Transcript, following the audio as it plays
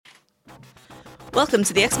Welcome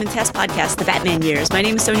to the X-Men TAS podcast, The Batman Years. My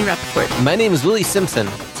name is Sonia Rappaport. My name is Willie Simpson.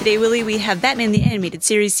 Today, Willie, we have Batman the Animated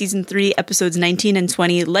Series, Season 3, Episodes 19 and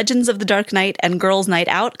 20, Legends of the Dark Knight, and Girls' Night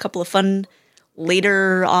Out. A couple of fun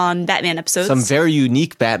later on Batman episodes. Some very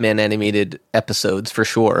unique Batman animated episodes, for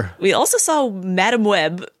sure. We also saw Madam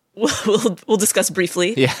Web. We'll discuss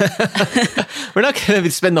briefly. Yeah. We're not going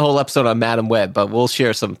to spend the whole episode on Madam Web, but we'll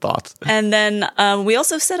share some thoughts. And then we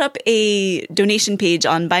also set up a donation page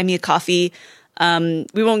on Buy Me a Coffee.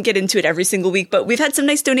 We won't get into it every single week, but we've had some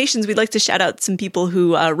nice donations. We'd like to shout out some people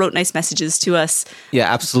who wrote nice messages to us.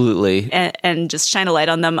 Yeah, absolutely. And just shine a light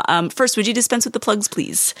on them. First, would you dispense with the plugs,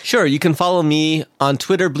 please? Sure. You can follow me on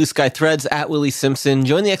Twitter, Blue Sky Threads, at Willie Simpson.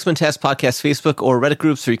 Join the X-Men TAS Podcast Facebook or Reddit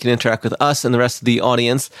groups where you can interact with us and the rest of the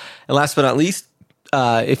audience. And last but not least,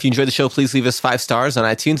 if you enjoy the show, please leave us 5 stars on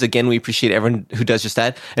iTunes. Again, we appreciate everyone who does just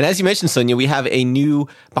that. And as you mentioned, Sonia, we have a new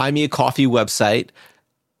Buy Me a Coffee website.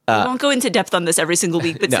 We won't go into depth on this every single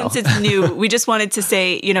week, but No. since it's new, we just wanted to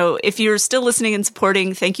say, if you're still listening and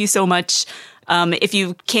supporting, thank you so much. If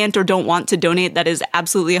you can't or don't want to donate, that is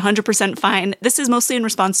absolutely 100% fine. This is mostly in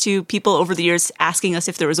response to people over the years asking us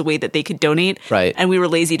if there was a way that they could donate. Right. And we were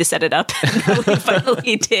lazy to set it up. And we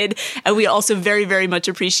finally did. And we also very, very much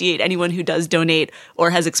appreciate anyone who does donate or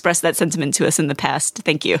has expressed that sentiment to us in the past.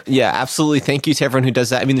 Thank you. Yeah, absolutely. Thank you to everyone who does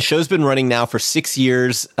that. I mean, the show's been running now for 6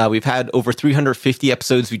 years. We've had over 350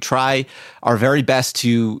 episodes. We try our very best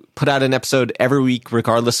to put out an episode every week,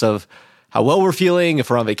 regardless of how well we're feeling, if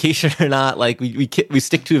we're on vacation or not. Like we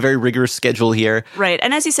stick to a very rigorous schedule here. Right.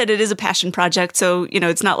 And as you said, it is a passion project. So,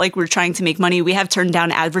 it's not like we're trying to make money. We have turned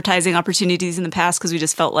down advertising opportunities in the past because we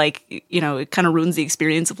just felt like, it kind of ruins the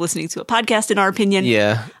experience of listening to a podcast, in our opinion.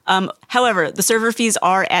 Yeah. However, the server fees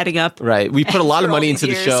are adding up. Right. We put a lot of For all money these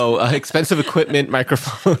into the years. show, expensive equipment,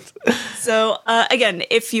 microphones. So, again,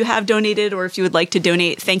 if you have donated or if you would like to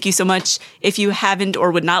donate, thank you so much. If you haven't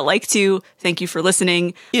or would not like to, thank you for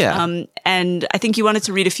listening. Yeah. And I think you wanted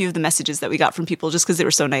to read a few of the messages that we got from people just because they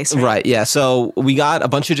were so nice. Right. Yeah. So we got a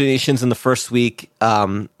bunch of donations in the first week.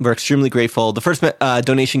 We're extremely grateful. The first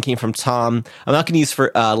donation came from Tom. I'm not going to use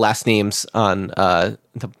for last names on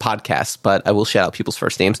the podcast, but I will shout out people's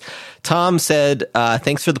first names. Tom said,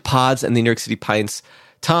 thanks for the pods and the New York City Pints.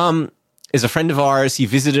 Tom is a friend of ours. He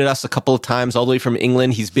visited us a couple of times all the way from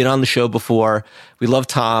England. He's been on the show before. We love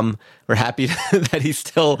Tom. We're happy that he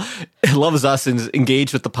still loves us and is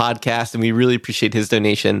engaged with the podcast, and we really appreciate his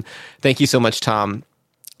donation. Thank you so much, Tom.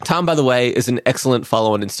 Tom, by the way, is an excellent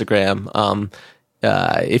follow on Instagram.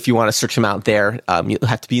 If you want to search him out there, you'll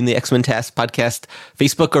have to be in the X-Men TAS podcast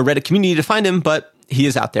Facebook or Reddit community to find him, but he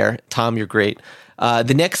is out there. Tom, you're great.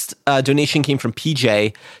 The next donation came from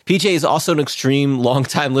PJ. PJ is also an extreme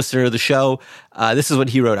longtime listener of the show. This is what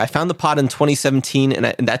he wrote. I found the pod in 2017,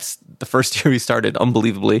 and that's the first year we started,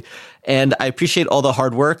 unbelievably. And I appreciate all the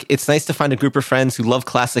hard work. It's nice to find a group of friends who love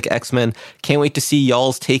classic X-Men. Can't wait to see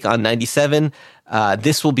y'all's take on 97.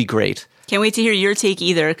 This will be great. Can't wait to hear your take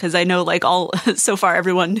either, because I know so far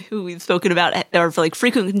everyone who we've spoken about are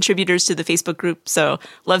frequent contributors to the Facebook group. So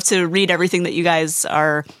love to read everything that you guys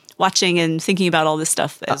are watching and thinking about all this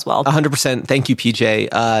stuff as well. 100%. Thank you, PJ.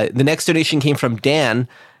 The next donation came from Dan.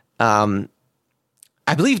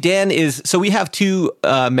 I believe Dan is, so we have 2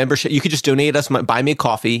 membership. You could just donate us, buy me a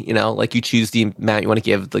coffee, you choose the amount you want to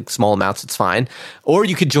give, small amounts, it's fine. Or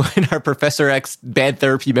you could join our Professor X Bad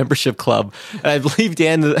Therapy membership club. And I believe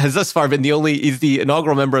Dan has thus far been he's the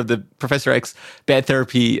inaugural member of the Professor X Bad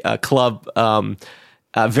Therapy club.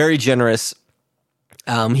 Very generous.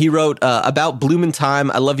 He wrote, about Bloomin'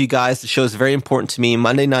 Time. I love you guys. The show is very important to me.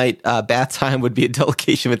 Monday night bath time would be a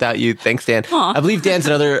delegation without you. Thanks, Dan. Aww. I believe Dan's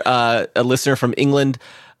another a listener from England.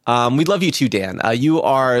 We love you too, Dan. You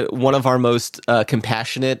are one of our most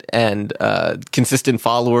compassionate and consistent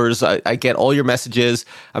followers. I get all your messages.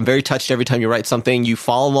 I'm very touched every time you write something. You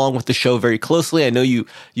follow along with the show very closely. I know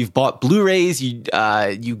you've bought Blu-rays.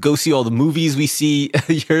 You go see all the movies we see.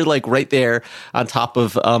 You're right there on top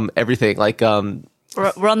of everything.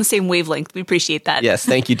 We're on the same wavelength. We appreciate that. Yes,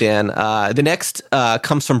 thank you, Dan. The next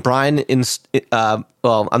comes from Brian I'm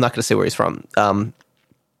not going to say where he's from.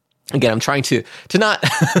 Again, I'm trying to not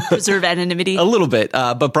preserve anonymity a little bit.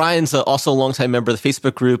 But Brian's also a longtime member of the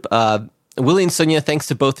Facebook group. Willie and Sonia, thanks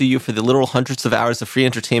to both of you for the literal hundreds of hours of free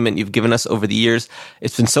entertainment you've given us over the years.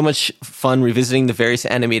 It's been so much fun revisiting the various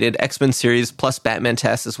animated X-Men series plus Batman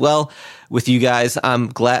TAS as well with you guys.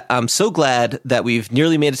 I'm so glad that we've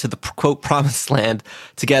nearly made it to the quote promised land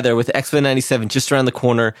together with X-Men 97 just around the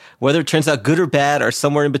corner. Whether it turns out good or bad or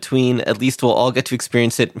somewhere in between, at least we'll all get to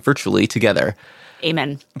experience it virtually together.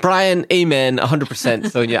 Amen. Brian, amen,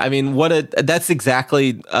 100%. Sonia, I mean, that's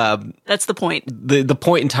exactly that's the point. The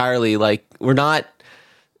point entirely. Like, we're not,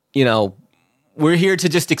 we're here to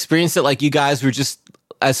just experience it like you guys. We're just,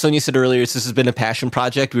 as Sonia said earlier, this has been a passion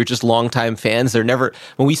project. We were just longtime fans. When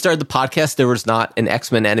we started the podcast, there was not an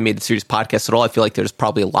X-Men animated series podcast at all. I feel like there's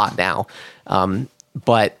probably a lot now.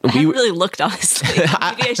 But I haven't really looked, honestly. Maybe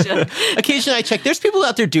I should. Occasionally I check. There's people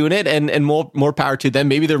out there doing it, and more power to them.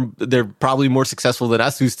 Maybe they're probably more successful than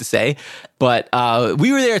us, who's to say? But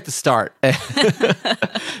we were there at the start.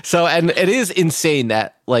 So, and it is insane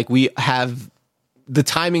that like we have the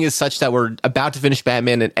timing is such that we're about to finish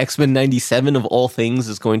Batman, and X-Men 97 of all things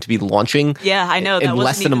is going to be launching. Yeah, I know. That in wasn't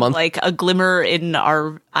less than even a month. Like a glimmer in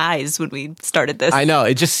our eyes when we started this. I know.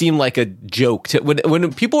 It just seemed like a joke.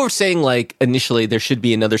 When people were saying like initially there should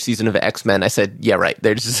be another season of X-Men, I said, yeah, right.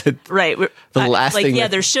 There's just right. The last thing. Yeah,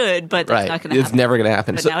 there should, but that's not going to happen. It's never going to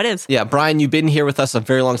happen. But now it is. Yeah, Brian, you've been here with us a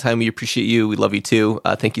very long time. We appreciate you. We love you too.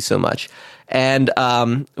 Thank you so much. And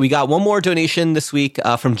we got one more donation this week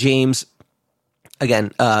from James.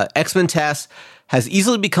 Again, X-Men TAS has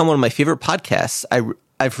easily become one of my favorite podcasts.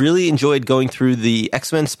 I've really enjoyed going through the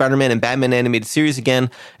X-Men, Spider-Man, and Batman animated series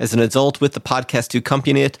again as an adult with the podcast to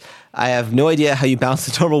accompany it. I have no idea how you balance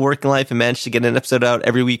the normal working life and manage to get an episode out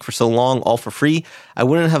every week for so long, all for free. I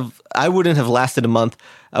wouldn't have lasted a month.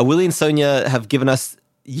 Willie and Sonia have given us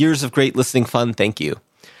years of great listening fun. Thank you.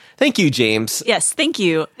 Thank you, James. Yes, thank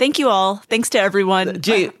you. Thank you all. Thanks to everyone.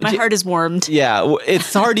 My heart is warmed. Yeah,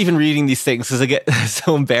 it's hard even reading these things because I get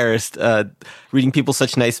so embarrassed reading people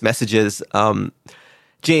such nice messages.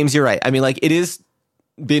 James, you're right. I mean, like, it has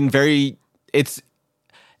been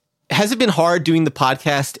has it been hard doing the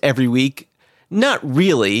podcast every week? Not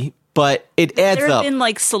really, but it adds up. There have been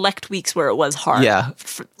like select weeks where it was hard. Yeah.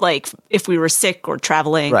 Like if we were sick or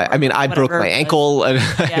traveling. Right. I mean, I broke my ankle. And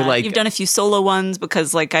yeah, you've done a few solo ones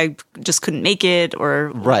because like I just couldn't make it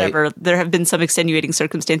or whatever. Right. There have been some extenuating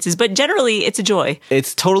circumstances, but generally it's a joy.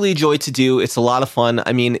 It's totally a joy to do. It's a lot of fun.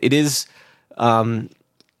 I mean, it is,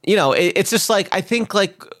 it's just like, I think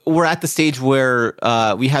like we're at the stage where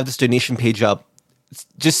we have this donation page up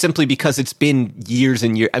just simply because it's been years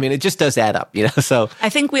and years. I mean, it just does add up, so. I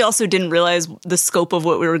think we also didn't realize the scope of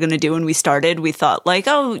what we were going to do when we started. We thought like,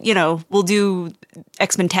 we'll do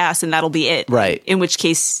X-Men TAS and that'll be it. Right. In which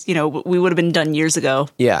case, we would have been done years ago.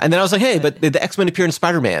 Yeah. And then I was like, hey, but did the X-Men appear in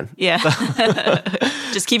Spider-Man? Yeah.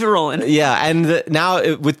 Just keep it rolling. Yeah. And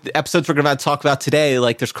now with the episodes we're going to talk about today,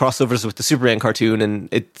 like there's crossovers with the Superman cartoon, and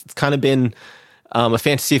it's kind of been a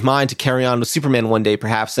fantasy of mine to carry on with Superman one day,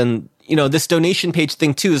 perhaps. And, this donation page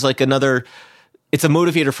thing too is like it's a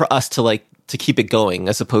motivator for us to keep it going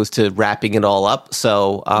as opposed to wrapping it all up.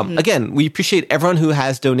 So, again, we appreciate everyone who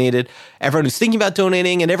has donated, everyone who's thinking about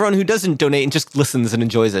donating, and everyone who doesn't donate and just listens and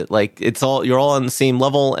enjoys it. Like you're all on the same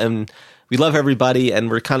level, and we love everybody, and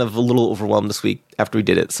we're kind of a little overwhelmed this week after we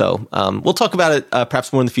did it. So we'll talk about it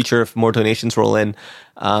perhaps more in the future if more donations roll in.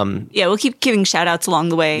 We'll keep giving shout outs along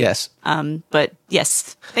the way. Yes. But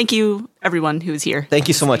yes, thank you everyone who's here. Thank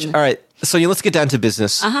you so much. All right. So let's get down to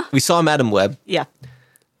business. We saw Madam Web. Yeah.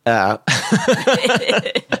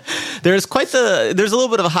 There's a little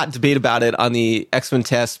bit of a hot debate about it on the X-Men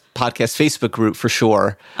TAS podcast Facebook group for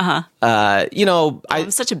sure. I'm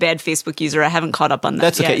such a bad Facebook user. I haven't caught up on that.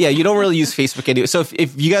 That's okay. Yeah, you don't really use Facebook anyway. So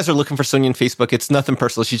if you guys are looking for Sonia on Facebook, it's nothing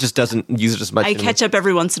personal. She just doesn't use it as much. I catch up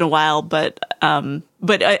every once in a while, but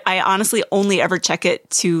I honestly only ever check it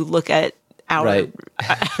to look at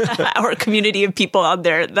our community of people out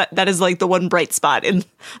there. That is like the one bright spot in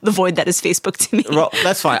the void that is Facebook to me. Well,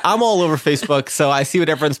 that's fine. I'm all over Facebook, so I see what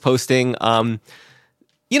everyone's posting.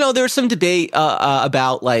 There's some debate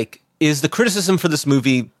about like, is the criticism for this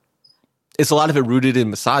movie, is a lot of it rooted in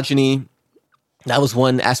misogyny? That was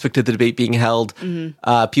one aspect of the debate being held.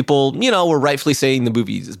 Mm-hmm. People, were rightfully saying the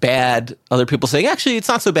movie is bad. Other people saying, actually, it's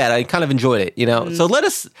not so bad. I kind of enjoyed it, Mm-hmm. So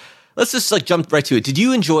let's just like jump right to it. Did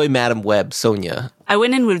you enjoy Madam Web, Sonia? I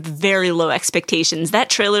went in with very low expectations. That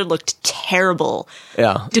trailer looked terrible.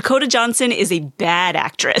 Yeah. Dakota Johnson is a bad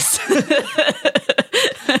actress.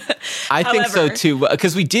 I think so too,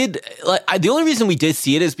 because we did. The only reason we did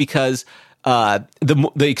see it is because the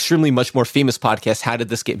extremely much more famous podcast, How Did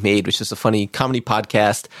This Get Made, which is a funny comedy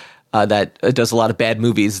podcast that does a lot of bad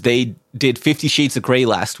movies. They did 50 Shades of Grey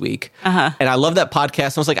last week. And I love that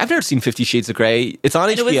podcast. I was like, I've never seen 50 Shades of Grey. It's on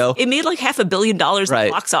HBO. It made like $500 million in the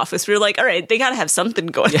box office. We were like, all right, they got to have something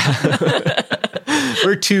going on.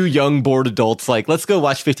 We're two young, bored adults. Like, let's go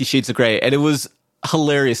watch 50 Shades of Grey. And it was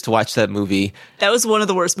hilarious to watch that movie. That was one of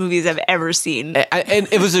the worst movies I've ever seen. And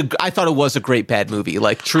it was I thought it was a great bad movie.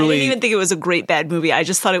 Like, truly. I didn't even think it was a great bad movie. I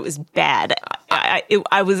just thought it was bad.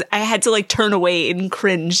 I had to like turn away and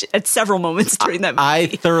cringe at several moments during that movie. I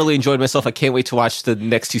thoroughly enjoyed myself. I can't wait to watch the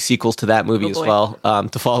next two sequels to that movie as well,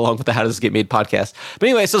 to follow along with the How Does This Get Made podcast. But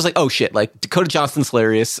anyway, so I was like, oh shit, like Dakota Johnson's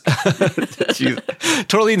hilarious. She's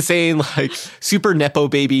totally insane, like super Nepo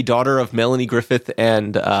baby, daughter of Melanie Griffith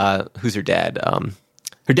and who's her dad?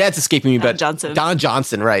 Her dad's escaping me, but Don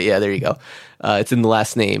Johnson, right? Yeah, there you go. It's in the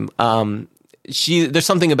last name. There's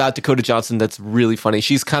something about Dakota Johnson that's really funny.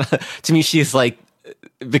 She's kind of, to me, she's like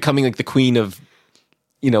becoming like the queen of,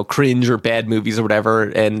 cringe or bad movies or whatever.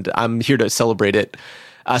 And I'm here to celebrate it.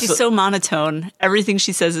 She's so monotone. Everything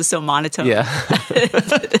she says is so monotone. Yeah.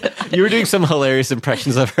 You were doing some hilarious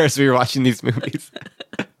impressions of her as we were watching these movies.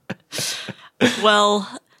 Well,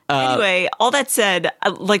 anyway, all that said,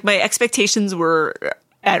 like my expectations were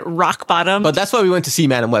at rock bottom. But that's why we went to see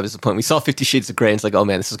Madam Web is the point. We saw 50 Shades of Grey and it's like, oh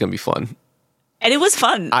man, this is going to be fun. And it was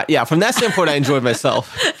fun. Yeah, from that standpoint, I enjoyed myself.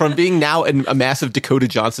 From being now a massive Dakota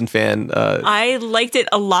Johnson fan. I liked it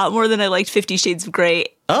a lot more than I liked 50 Shades of Grey.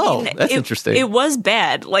 Oh, that's interesting. It was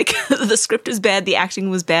bad. Like, the script was bad, the acting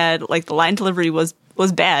was bad, like, the line delivery was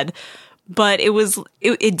bad. But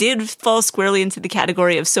it did fall squarely into the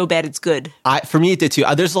category of so bad it's good. For me, it did too.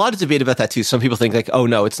 There's a lot of debate about that too. Some people think like, oh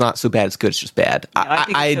no, it's not so bad it's good, it's just bad.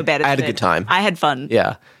 I had a good time. I had fun.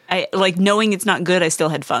 Yeah. I like knowing it's not good, I still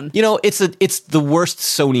had fun. It's the worst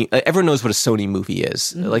Sony. Everyone knows what a Sony movie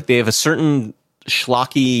is. Mm-hmm. Like they have a certain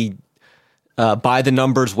schlocky, by the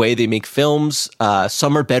numbers way they make films.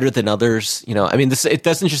 Some are better than others. It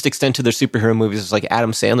doesn't just extend to their superhero movies. It's like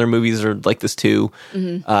Adam Sandler movies are like this too.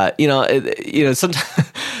 Mm-hmm.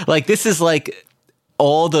 Sometimes like this is like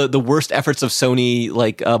all the worst efforts of Sony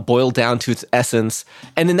like boiled down to its essence.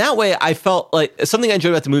 And in that way, I felt like something I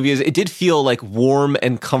enjoyed about the movie is it did feel like warm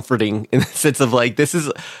and comforting in the sense of like, this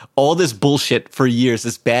is all this bullshit for years,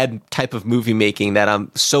 this bad type of movie making that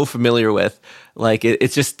I'm so familiar with. Like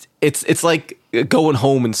it's like going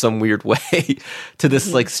home in some weird way to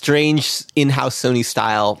this like strange in-house Sony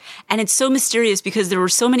style. And it's so mysterious because there were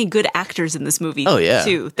so many good actors in this movie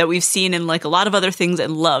too, that we've seen in like a lot of other things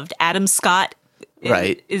and loved. Adam Scott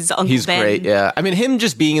is Uncle He's Ben. Great, yeah. I mean, him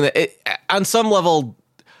just being on some level,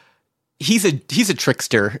 he's a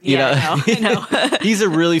trickster. I know. He's a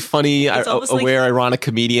really funny, aware, ironic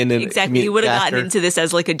comedian. And exactly, he would have gotten into this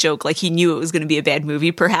as like a joke, like he knew it was going to be a bad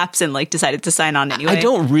movie, perhaps, and like decided to sign on anyway. I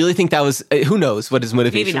don't really think that was. Who knows what his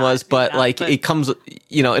motivation was, but it comes.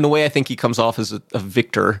 In a way, I think he comes off as a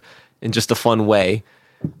victor in just a fun way.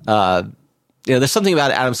 There's something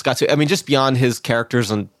about Adam Scott too. I mean, just beyond his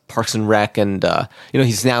characters on Parks and Rec, and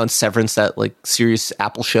he's now in Severance, that like serious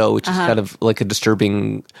Apple show, which is kind of like a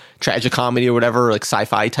disturbing tragic comedy or whatever, like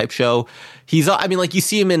sci-fi type show. You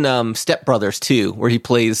see him in Step Brothers too, where he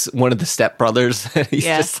plays one of the Step Brothers. He's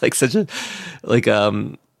just like such a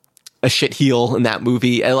shit heel in that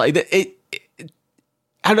movie, and like it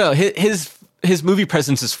I don't know, his movie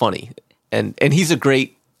presence is funny, and he's a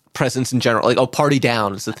great presence in general. Like, Party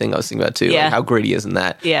Down is the thing I was thinking about too. Yeah. Like how great he is in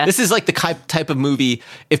that. Yeah. This is like the type of movie,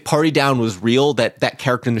 if Party Down was real, that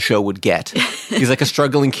character in the show would get. He's like a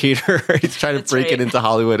struggling caterer. He's trying to break it into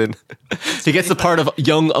Hollywood, and he gets the part of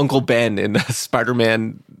young Uncle Ben in a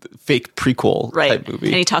Spider-Man fake prequel type movie.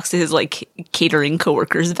 And he talks to his like catering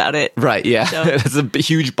coworkers about it. Right, yeah. So. It's a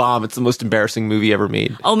huge bomb. It's the most embarrassing movie ever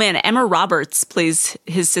made. Oh man, Emma Roberts plays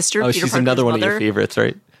his sister. Oh, Peter she's Parker's another one mother. of your favorites,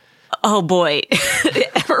 right? Oh boy,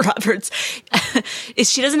 Emma Roberts.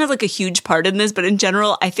 She doesn't have like a huge part in this, but in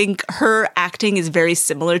general, I think her acting is very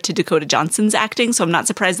similar to Dakota Johnson's acting. So I'm not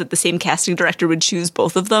surprised that the same casting director would choose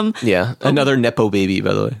both of them. Yeah, another Nepo baby,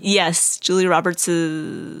 by the way. Yes, Julia Roberts'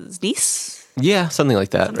 niece. Yeah, something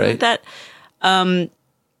like that, Something right? like that.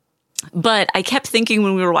 But I kept thinking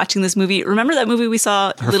when we were watching this movie, remember that movie we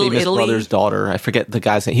saw, Her Little famous Italy? brother's daughter. I forget the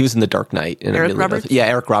guy's name. He was in The Dark Knight. Eric Roberts? Yeah,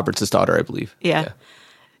 Eric Roberts' daughter, I believe. Yeah.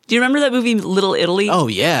 Do you remember that movie, Little Italy? Oh,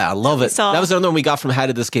 yeah. I love it. That was another one we got from How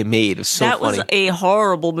Did This Get Made? It was so funny. That was a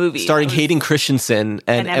horrible movie. Starring Hayden Christensen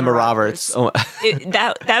and Emma Roberts. Oh.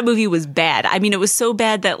 That movie was bad. I mean, it was so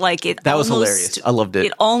bad that like it That was hilarious. I loved it.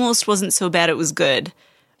 It almost wasn't so bad it was good.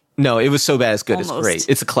 No, it was so bad it's good. Almost. It's great.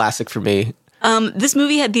 It's a classic for me. This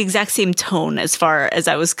movie had the exact same tone as far as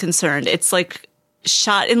I was concerned. It's like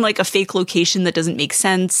shot in like a fake location that doesn't make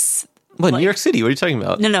sense. What, New York City? What are you talking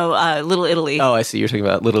about? No, Little Italy. Oh, I see. You're talking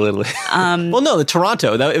about Little Italy. Well, no,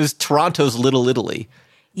 Toronto. It was Toronto's Little Italy.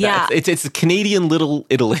 Yeah. It's a Canadian Little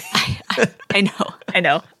Italy. I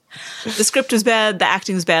know. The script was bad. The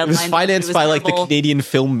acting was bad. It was financed by like the Canadian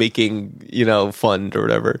filmmaking, fund or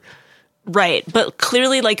whatever. Right. But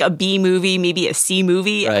clearly like a B movie, maybe a C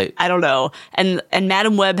movie. Right. I don't know. And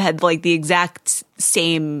Madam Web had like the exact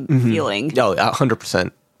same feeling. Oh,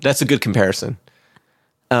 100%. That's a good comparison.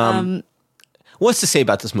 What's to say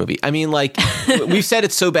about this movie? I mean, like, we've said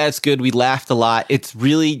it's so bad it's good. We laughed a lot. It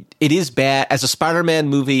is bad. As a Spider-Man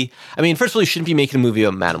movie, I mean, first of all, you shouldn't be making a movie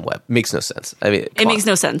about Madam Web. It makes no sense. I mean, it makes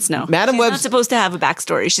no sense, no. Madam Web's not supposed to have a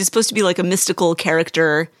backstory. She's supposed to be like a mystical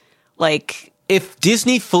character, like... If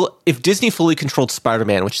Disney fully controlled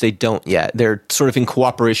Spider-Man, which they don't yet, they're sort of in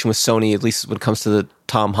cooperation with Sony, at least when it comes to the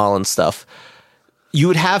Tom Holland stuff, you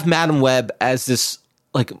would have Madam Web as this,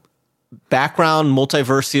 like, background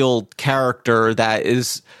multiversal character that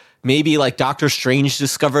is maybe like Doctor Strange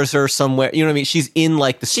discovers her somewhere. You know what I mean? She's in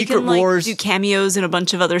like the Secret Wars. Do cameos and a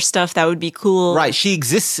bunch of other stuff. That would be cool. Right. She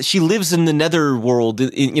exists. She lives in the nether world,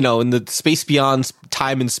 in the space beyond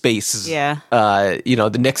time and space. Yeah.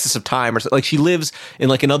 The nexus of time, or something. Like she lives in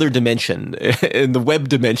like another dimension, in the web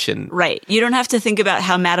dimension. Right. You don't have to think about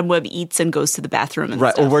how Madam Web eats and goes to the bathroom and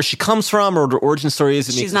right, stuff. or where she comes from, or her origin story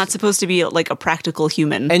is. She's not supposed to be like a practical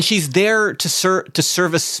human. And she's there to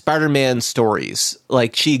service Spider-Man stories.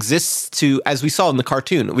 Like she exists to, as we saw in the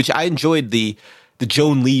cartoon, which I enjoyed the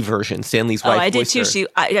Joan Lee version, Stan Lee's wife. I did too. She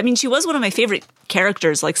was one of my favorite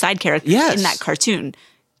characters, like side characters in that cartoon.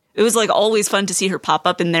 It was like always fun to see her pop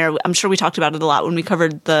up in there. I'm sure we talked about it a lot when we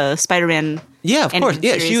covered the Spider-Man. Yeah, of course.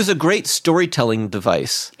 Yeah, series. she was a great storytelling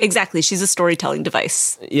device. Exactly. She's a storytelling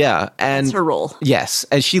device. Yeah. And that's her role. Yes.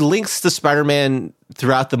 And she links to Spider-Man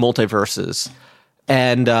throughout the multiverses.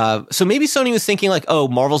 And so maybe Sony was thinking like, oh,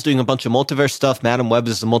 Marvel's doing a bunch of multiverse stuff. Madam Web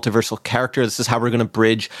is a multiversal character. This is how we're going to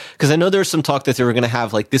bridge. Because I know there was some talk that they were going to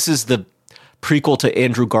have like, this is the prequel to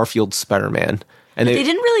Andrew Garfield's Spider-Man. And they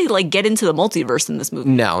didn't really like get into the multiverse in this movie.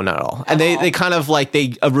 No, not at all. And they kind of like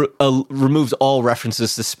removed all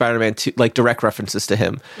references to Spider-Man, like direct references to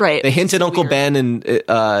him. Right. They hinted Uncle Ben and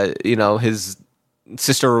his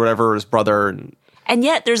sister or whatever, his brother. And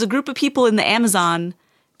yet there's a group of people in the Amazon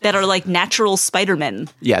that are like natural Spider-Men.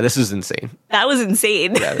 Yeah, this is insane. That was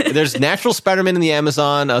insane. Yeah, there's natural Spider-Man in the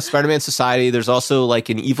Amazon, Spider-Man Society. There's also like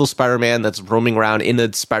an evil Spider-Man that's roaming around in a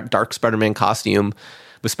dark Spider-Man costume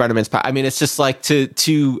with Spider-Man's power. I mean, it's just like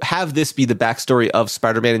to have this be the backstory of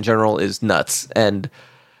Spider-Man in general is nuts and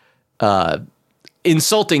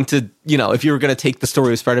insulting to, if you were going to take the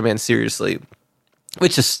story of Spider-Man seriously,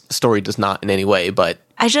 which this story does not in any way, but...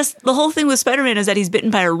 the whole thing with Spider-Man is that he's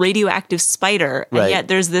bitten by a radioactive spider, and yet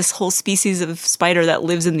there's this whole species of spider that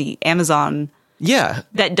lives in the Amazon. Yeah.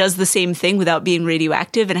 That does the same thing without being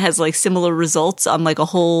radioactive and has like similar results on like a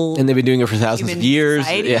whole... And they've been doing it for thousands of years.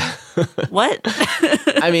 Society. Yeah. What?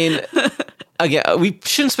 I mean, again, we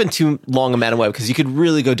shouldn't spend too long on Madam Web because you could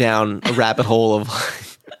really go down a rabbit hole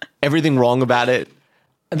of everything wrong about it.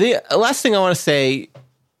 The last thing I want to say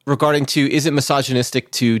regarding is it misogynistic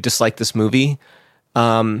to dislike this movie?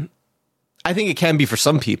 I think it can be for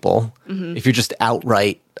some people if you're just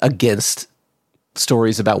outright against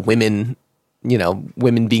stories about women,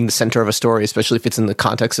 women being the center of a story, especially if it's in the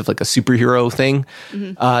context of like a superhero thing.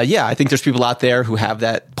 I think there's people out there who have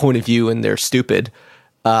that point of view and they're stupid.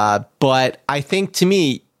 But I think to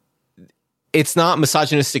me, it's not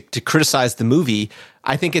misogynistic to criticize the movie.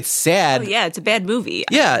 I think it's sad. Oh, yeah, it's a bad movie.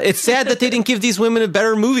 Yeah, it's sad that they didn't give these women a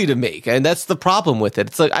better movie to make. And that's the problem with it.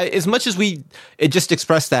 It's like, as much as it just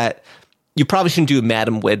expressed that, you probably shouldn't do a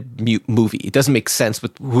Madam Web movie. It doesn't make sense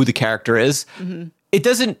with who the character is. It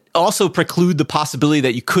doesn't also preclude the possibility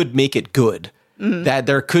that you could make it good. That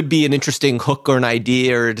there could be an interesting hook or an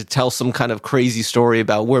idea or to tell some kind of crazy story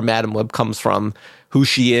about where Madam Web comes from, who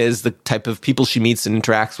she is, the type of people she meets and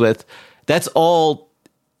interacts with. That's all.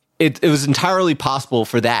 It was entirely possible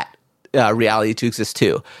for that reality to exist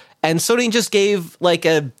too. And Sony just gave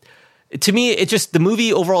to me, the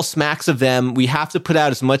movie overall smacks of them. We have to put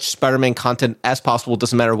out as much Spider-Man content as possible. It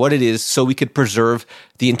doesn't matter what it is, so we could preserve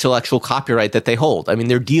the intellectual copyright that they hold. I mean,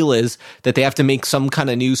 their deal is that they have to make some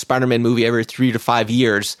kind of new Spider-Man movie every 3 to 5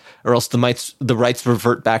 years, or else the rights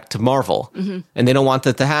revert back to Marvel. And they don't want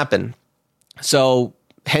that to happen. So...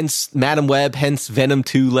 hence Madam Web, hence Venom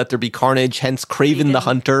 2, Let There Be Carnage, hence Kraven the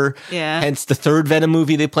Hunter, hence the third Venom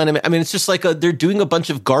movie they plan to make. I mean, it's just like they're doing a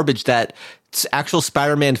bunch of garbage that actual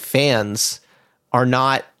Spider-Man fans are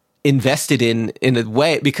not invested in a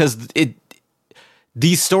way, because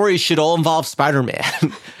these stories should all involve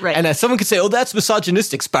Spider-Man. Right. And as someone could say, oh, that's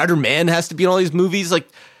misogynistic. Spider-Man has to be in all these movies. Like,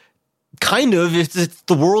 kind of, it's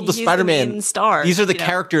the world of Spider-Man. The main star, these are the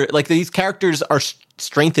character, like these characters are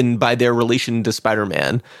strengthened by their relation to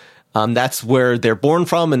Spider-Man. That's where they're born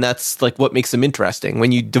from, and that's like what makes them interesting.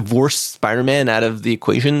 When you divorce Spider-Man out of the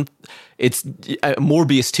equation, it's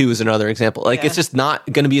Morbius 2 is another example. Like it's just not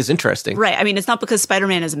going to be as interesting. Right. I mean, it's not because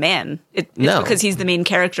Spider-Man is a man. It's because he's the main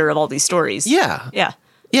character of all these stories. Yeah. Yeah.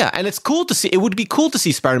 Yeah, and it's cool to see. It would be cool to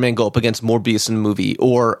see Spider-Man go up against Morbius in a movie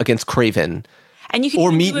or against Kraven. And you can or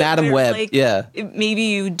even meet do it Madam where, Web. like, Yeah. maybe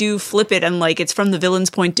you do flip it and like it's from the villain's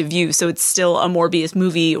point of view, so it's still a Morbius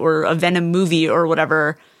movie or a Venom movie or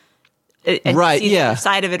whatever. And Right, see the yeah. other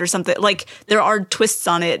side of it or something. Like there are twists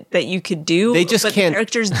on it that you could do. They just but can't- The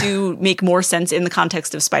characters do make more sense in the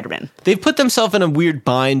context of Spider-Man. They've put themselves in a weird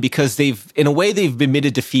bind because in a way, they've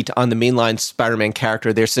admitted defeat on the mainline Spider-Man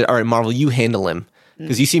character. They said, all right, Marvel, you handle him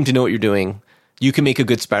because you seem to know what you're doing. You can make a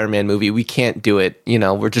good Spider-Man movie. We can't do it. You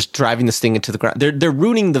know, we're just driving this thing into the ground. They're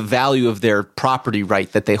ruining the value of their property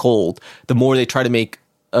right that they hold. The more they try to make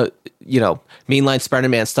mainline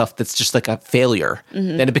Spider-Man stuff that's just like a failure,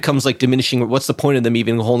 then it becomes like diminishing. What's the point of them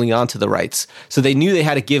even holding on to the rights? So they knew they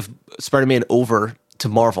had to give Spider-Man over to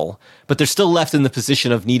Marvel, but they're still left in the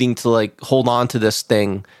position of needing to like hold on to this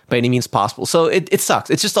thing by any means possible. So it sucks.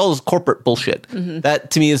 It's just all this corporate bullshit. That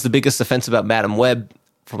to me is the biggest offense about Madam Web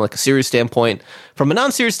from like a serious standpoint. From a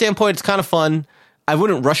non-serious standpoint, it's kind of fun. I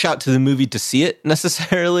wouldn't rush out to the movie to see it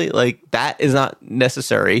necessarily. Like that is not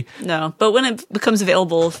necessary. No, but when it becomes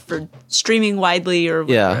available for streaming widely or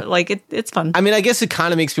whatever, like it's fun. I mean, I guess it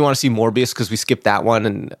kind of makes me want to see Morbius because we skipped that one,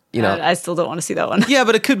 and you know, I still don't want to see that one. yeah,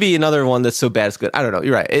 but it could be another one that's so bad it's good. I don't know.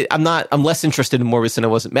 You're right. I'm less interested in Morbius than I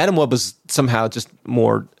wasn't. Madam Web was somehow just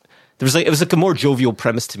more. It was like a more jovial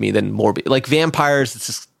premise to me than Morbius. Like vampires, it's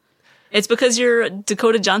just. It's because you're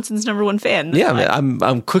Dakota Johnson's #1 fan. Yeah, man,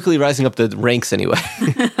 I'm quickly rising up the ranks anyway.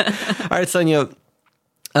 All right, Sonia,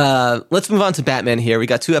 let's move on to Batman here. We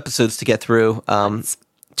got 2 episodes to get through.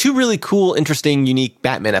 2 really cool, interesting, unique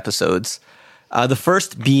Batman episodes. The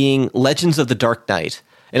first being Legends of the Dark Knight.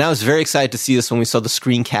 And I was very excited to see this when we saw the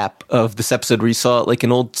screen cap of this episode where you saw like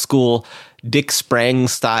an old school Dick Sprang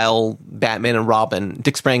style Batman and Robin.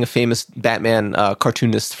 Dick Sprang, a famous Batman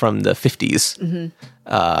cartoonist from the 50s.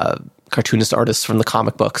 Cartoonist artists from the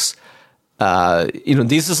comic books.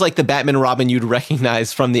 This is like the Batman and Robin you'd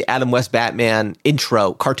recognize from the Adam West Batman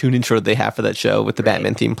cartoon intro they have for that show with the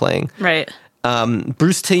Batman theme playing. Right.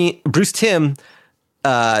 Bruce Timm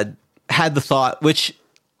had the thought, which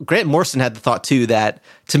Grant Morrison had the thought too, that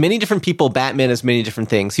to many different people, Batman is many different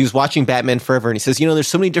things. He was watching Batman Forever and he says, there's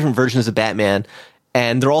so many different versions of Batman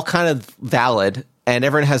and they're all kind of valid and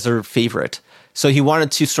everyone has their favorite. So he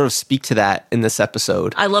wanted to sort of speak to that in this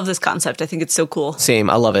episode. I love this concept. I think it's so cool. Same.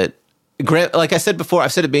 I love it. Grant, like I said before,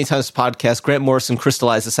 I've said it many times in this podcast, Grant Morrison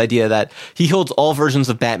crystallized this idea that he holds all versions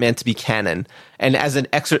of Batman to be canon. And as a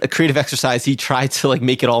creative exercise, he tried to like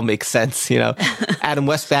make it all make sense, Adam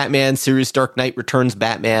West Batman, Serious Dark Knight Returns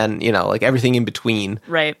Batman, like everything in between.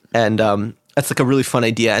 Right. And that's like a really fun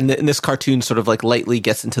idea. And this cartoon sort of like lightly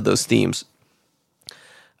gets into those themes.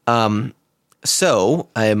 So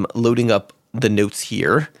I'm loading up the notes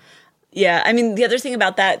here. Yeah, I mean, the other thing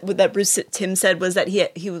about that Bruce Timm said was that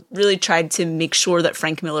he really tried to make sure that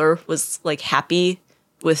Frank Miller was like happy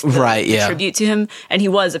with the tribute to him, and he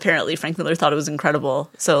was. Apparently, Frank Miller thought it was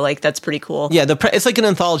incredible. So like that's pretty cool. Yeah, it's like an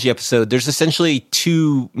anthology episode. There's essentially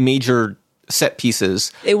 2 major set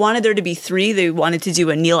pieces. They wanted there to be 3. They wanted to do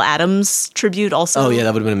a Neil Adams tribute also. Oh yeah,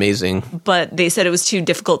 that would have been amazing. But they said it was too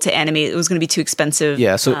difficult to animate. It was going to be too expensive.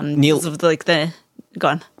 Yeah, so Neil because of like the. Go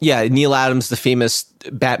on. Yeah, Neil Adams, the famous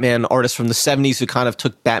Batman artist from the 70s who kind of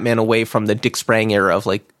took Batman away from the Dick Sprang era of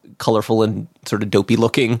like colorful and sort of dopey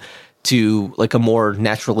looking to like a more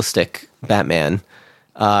naturalistic Batman.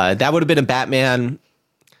 That would have been a Batman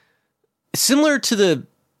similar to the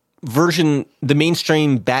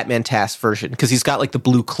mainstream Batman TAS version because he's got like the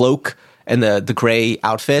blue cloak and the gray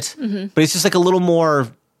outfit, but it's just like a little more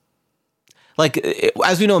like,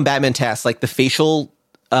 as we know in Batman TAS, like the facial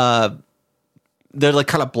they're like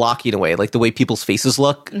kind of blocky in a way, like the way people's faces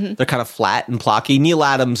look. They're kind of flat and blocky. Neil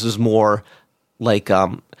Adams is more like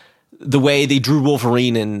the way they drew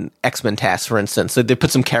Wolverine in X-Men TAS, for instance. So they put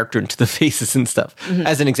some character into the faces and stuff.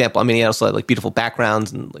 As an example, I mean, he also had like beautiful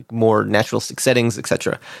backgrounds and like more naturalistic settings,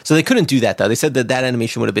 etc. So they couldn't do that though. They said that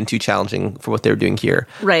animation would have been too challenging for what they were doing here.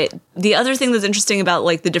 Right. The other thing that's interesting about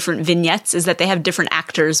like the different vignettes is that they have different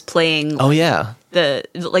actors playing. Oh yeah. The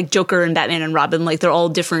like Joker and Batman and Robin, like they're all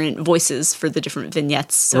different voices for the different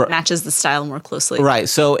vignettes, so it matches the style more closely. Right.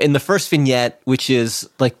 So in the first vignette, which is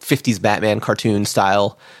like 50s Batman cartoon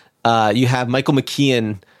style, you have Michael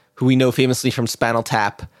McKean, who we know famously from Spinal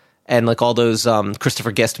Tap and like all those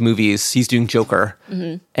Christopher Guest movies. He's doing Joker,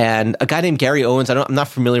 and a guy named Gary Owens. I'm not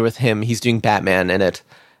familiar with him. He's doing Batman in it.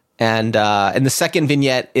 And in the second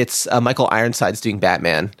vignette, it's Michael Ironside's doing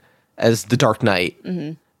Batman as the Dark Knight.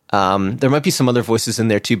 There might be some other voices in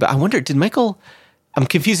there too, but I wonder, I'm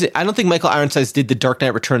confused. I don't think Michael Ironsides did the Dark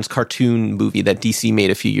Knight Returns cartoon movie that DC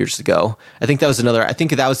made a few years ago. I think that was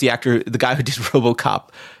the actor, the guy who did RoboCop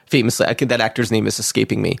famously. That actor's name is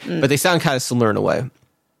escaping me, but they sound kind of similar in a way.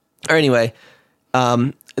 Or anyway,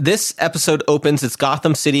 This episode opens, it's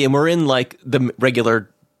Gotham City, and we're in like the regular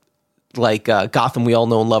like Gotham we all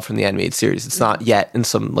know and love from the animated series. It's not yet in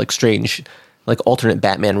some like strange like alternate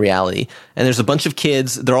Batman reality. And there's a bunch of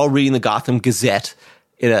kids, they're all reading the Gotham Gazette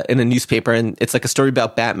in a newspaper, and it's like a story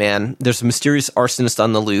about Batman. There's a mysterious arsonist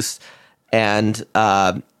on the loose, and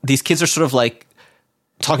these kids are sort of like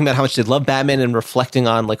talking about how much they love Batman and reflecting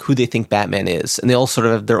on like who they think Batman is, and they all sort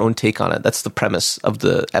of have their own take on it. That's the premise of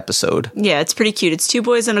the episode. Yeah, it's pretty cute. It's two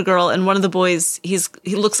boys and a girl, and one of the boys, he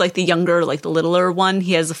looks like the younger, like the littler one.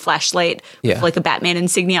 He has a flashlight with like a Batman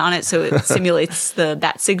insignia on it, so it simulates the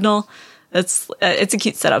bat signal. It's a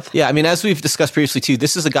cute setup. Yeah, I mean, as we've discussed previously too,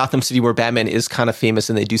 this is a Gotham City where Batman is kind of famous,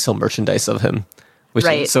 and they do sell merchandise of him.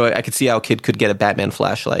 So I could see how a kid could get a Batman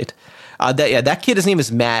flashlight. That kid, his name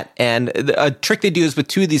is Matt, and a trick they do is with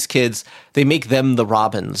two of these kids, they make them the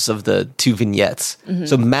Robins of the two vignettes. Mm-hmm.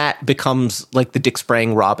 So Matt becomes like the Dick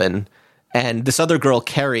Sprang Robin, and this other girl,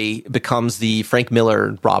 Carrie, becomes the Frank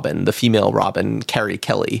Miller Robin, the female Robin, Carrie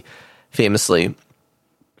Kelly, famously.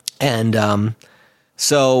 And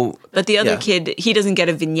but the other kid, he doesn't get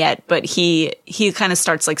a vignette, but he kind of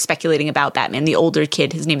starts like speculating about Batman. The older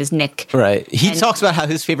kid, his name is Nick. Right. He talks about how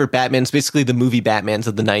his favorite Batman is basically the movie Batmans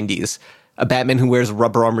of the 90s. A Batman who wears a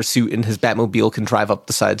rubber armor suit and his Batmobile can drive up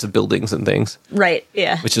the sides of buildings and things. Right,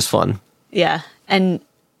 yeah. Which is fun. Yeah. And,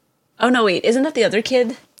 oh no, wait, isn't that the other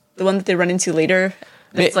kid? The one that they run into later?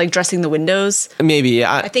 That's like dressing the windows. Maybe.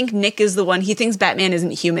 I think Nick is the one. He thinks Batman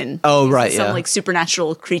isn't human. Oh, right. He's some like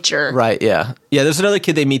supernatural creature. Right. Yeah. Yeah. There's another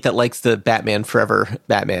kid they meet that likes the Batman Forever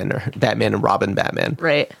Batman, or Batman and Robin Batman.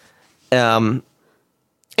 Right.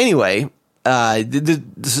 Anyway, the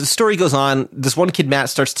story goes on. This one kid, Matt,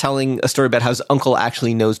 starts telling a story about how his uncle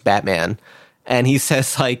actually knows Batman, and he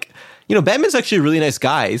says like, you know, Batman's actually a really nice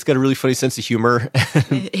guy. He's got a really funny sense of humor.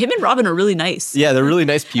 Him and Robin are really nice. Yeah, they're really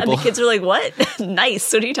nice people. And the kids are like, what?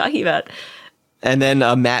 Nice. What are you talking about? And then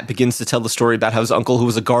Matt begins to tell the story about how his uncle, who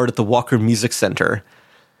was a guard at the Walker Music Center,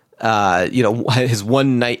 his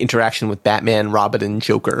one night interaction with Batman, Robin, and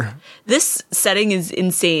Joker. This setting is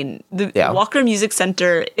insane. The Walker Music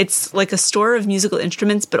Center, it's like a store of musical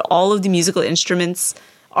instruments, but all of the musical instruments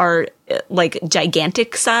are like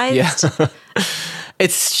gigantic sized. Yeah.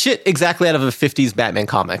 It's shit exactly out of a 50s Batman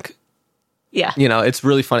comic. Yeah. You know, it's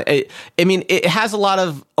really funny. It has a lot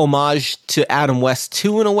of homage to Adam West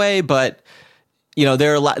too, in a way, but, you know,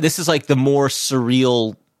 this is like the more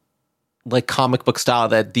surreal, like comic book style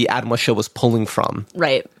that the Adam West show was pulling from.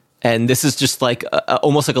 Right. And this is just like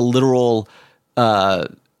almost like a literal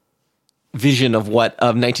vision of what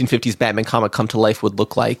a 1950s Batman comic come to life would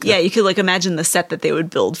look like. Yeah, you could like imagine the set that they would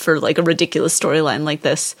build for like a ridiculous storyline like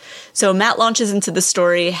this. So Matt launches into the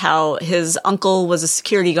story how his uncle was a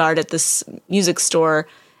security guard at this music store,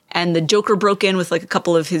 and the Joker broke in with like a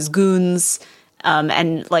couple of his goons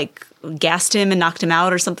and like gassed him and knocked him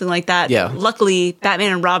out or something like that. Yeah. Luckily,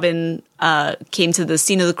 Batman and Robin came to the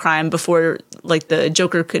scene of the crime before like the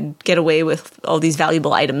Joker could get away with all these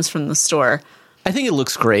valuable items from the store. I think it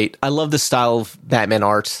looks great. I love the style of Batman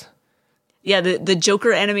art. Yeah, the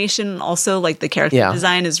Joker animation also, like the character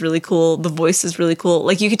design is really cool. The voice is really cool.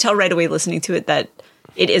 Like you could tell right away listening to it that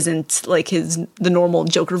it isn't like the normal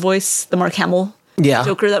Joker voice, the Mark Hamill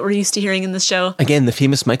Joker that we're used to hearing in this show. Again, the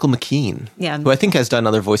famous Michael McKean, who I think has done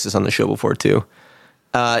other voices on the show before too.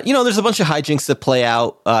 You know, there's a bunch of hijinks that play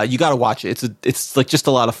out. You got to watch it. It's like just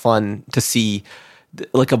a lot of fun to see.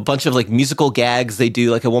 Like a bunch of like musical gags they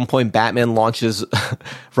do. Like at one point, Batman launches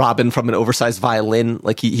Robin from an oversized violin.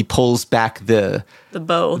 Like he pulls back the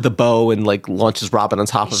bow and like launches Robin on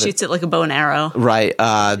top of it. Shoots it like a bow and arrow. Right.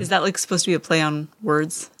 Is that like supposed to be a play on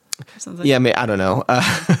words? Or something? Yeah, I don't know.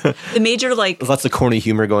 The major like there's lots of corny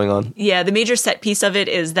humor going on. Yeah, the major set piece of it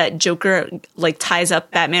is that Joker like ties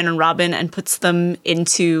up Batman and Robin and puts them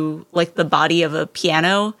into like the body of a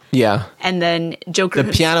piano. Yeah, and then Joker.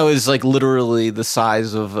 The piano is like literally the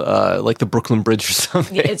size of like the Brooklyn Bridge or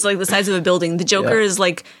something. Yeah, it's like the size of a building. The Joker is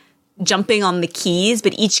like jumping on the keys,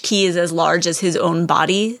 but each key is as large as his own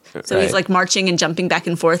body. So he's like marching and jumping back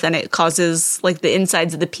and forth, and it causes like the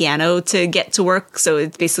insides of the piano to get to work. So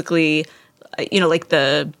it's basically, you know, like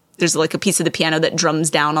there's like a piece of the piano that drums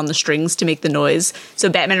down on the strings to make the noise. So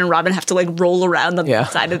Batman and Robin have to like roll around on the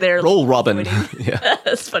side of their roll Robin. Yeah,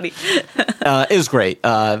 that's funny. It was great.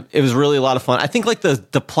 It was really a lot of fun. I think like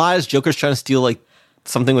the plot is Joker's trying to steal like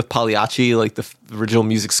something with Pagliacci, like the original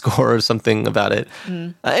music score or something about it.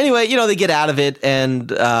 Anyway, you know, they get out of it and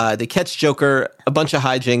they catch Joker, a bunch of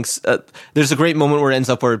hijinks. There's a great moment where it ends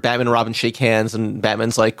up where Batman and Robin shake hands and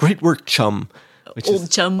Batman's like, "Great work, chum."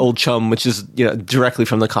 Old chum, which is, you know, directly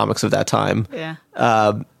from the comics of that time. Yeah.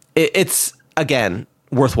 It's, again,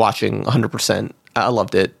 worth watching 100%. I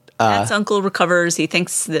loved it. Matt's uncle recovers. He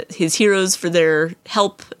thanks his heroes for their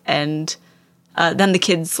help, and then the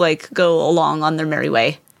kids like go along on their merry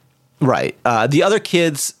way. Right. The other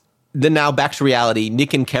kids, then now back to reality.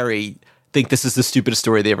 Nick and Carrie think this is the stupidest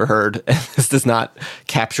story they ever heard. This does not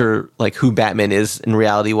capture like who Batman is in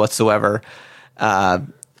reality whatsoever.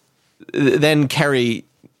 Then Carrie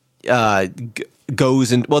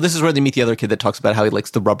goes and this is where they meet the other kid that talks about how he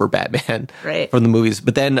likes the rubber Batman from the movies.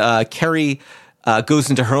 But then Carrie goes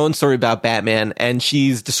into her own story about Batman, and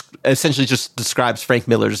she's essentially just describes Frank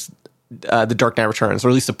Miller's The Dark Knight Returns, or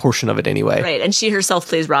at least a portion of it anyway. Right, and she herself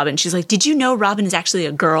plays Robin. She's like, did you know Robin is actually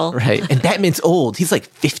a girl? Right, and Batman's old. He's like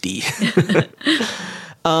 50.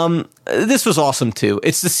 This was awesome, too.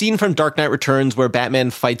 It's the scene from Dark Knight Returns where Batman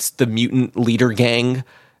fights the mutant leader gang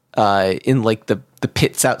in like the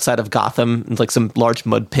pits outside of Gotham, in like some large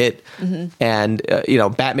mud pit. Mm-hmm. And,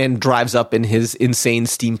 Batman drives up in his insane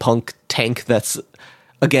steampunk tank that's,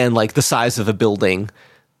 again, like the size of a building.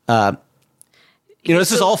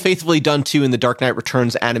 This is all faithfully done, too, in the Dark Knight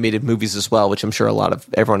Returns animated movies as well, which I'm sure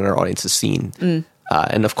everyone in our audience has seen.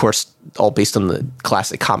 And, of course, all based on the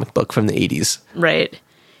classic comic book from the 80s. Right.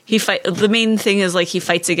 The main thing is, like, he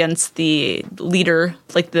fights against the leader,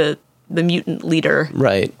 like the mutant leader.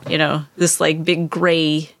 Right. This, like, big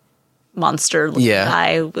gray monster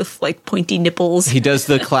guy with, like, pointy nipples. He does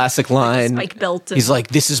the classic line. Spike belt. He's like,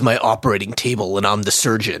 this is my operating table, and I'm the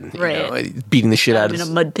surgeon. Right. Beating the shit out of in a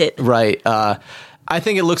mud pit. Right. I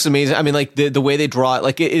think it looks amazing. I mean, like, the way they draw it,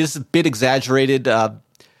 like, it is a bit exaggerated.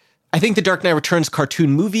 I think the Dark Knight Returns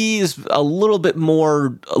cartoon movie is a little bit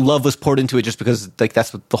more love was poured into it just because, like,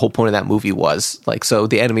 that's what the whole point of that movie was. Like, so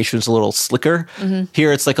the animation is a little slicker. Mm-hmm.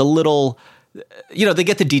 Here, it's like a little, they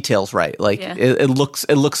get the details right. Like, it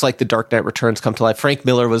looks like the Dark Knight Returns come to life. Frank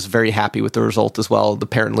Miller was very happy with the result as well.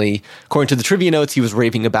 Apparently, according to the trivia notes, he was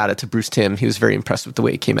raving about it to Bruce Timm. He was very impressed with the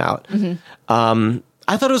way it came out. Mm-hmm.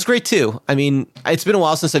 I thought it was great, too. I mean, it's been a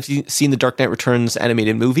while since I've seen the Dark Knight Returns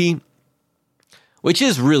animated movie, which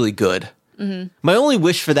is really good. Mm-hmm. My only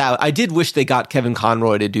wish for that, I did wish they got Kevin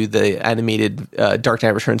Conroy to do the animated Dark Knight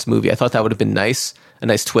Returns movie. I thought that would have been nice, a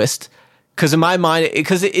nice twist. Because in my mind,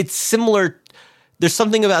 it's similar. There's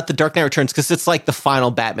something about the Dark Knight Returns, because it's like the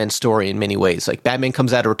final Batman story in many ways. Like, Batman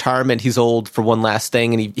comes out of retirement, he's old for one last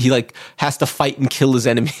thing, and he like has to fight and kill his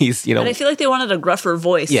enemies. But I feel like they wanted a gruffer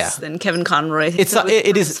voice than Kevin Conroy.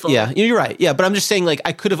 It is. Yeah, you're right. Yeah, but I'm just saying, like,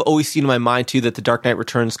 I could have always seen in my mind too that the Dark Knight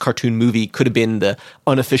Returns cartoon movie could have been the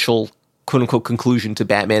unofficial quote unquote conclusion to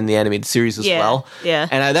Batman the animated series as well. Yeah,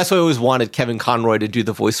 and that's why I always wanted Kevin Conroy to do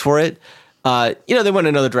the voice for it. They went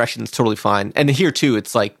another direction. It's totally fine. And here, too,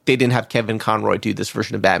 it's like they didn't have Kevin Conroy do this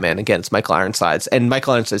version of Batman. Again, it's Michael Ironsides. And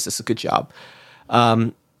Michael Ironsides does a good job.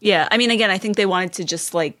 Yeah. I mean, again, I think they wanted to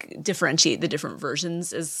just, like, differentiate the different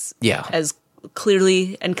versions as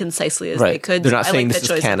clearly and concisely as they could. They're not saying this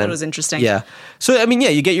is canon. It was interesting. Yeah. So, I mean,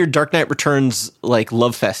 you get your Dark Knight Returns, like,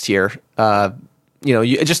 love fest here.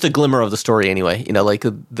 Just a glimmer of the story anyway, like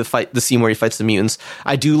the scene where he fights the mutants.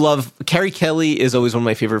 I do love Carrie Kelly is always one of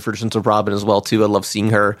my favorite versions of Robin as well, too. I love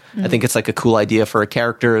seeing her. Mm-hmm. I think it's like a cool idea for a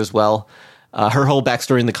character as well. Her whole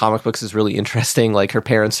backstory in the comic books is really interesting. Like, her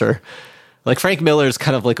parents are like, Frank Miller is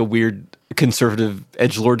kind of like a weird conservative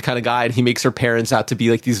edgelord kind of guy, and he makes her parents out to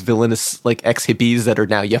be like these villainous, like, ex-hippies that are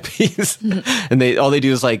now yuppies. Mm-hmm. And all they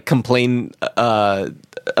do is like complain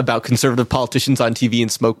about conservative politicians on TV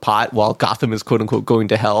and smoke pot while Gotham is quote unquote going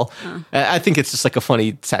to hell. I think it's just like a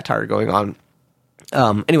funny satire going on.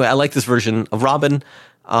 Anyway, I like this version of Robin.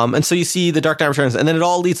 And so you see the Dark Knight Returns, and then it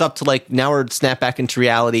all leads up to, like, now we're snapped back into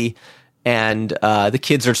reality, and the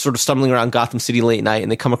kids are sort of stumbling around Gotham City late night,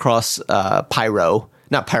 and they come across Firefly.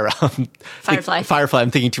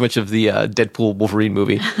 I'm thinking too much of the Deadpool Wolverine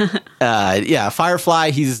movie.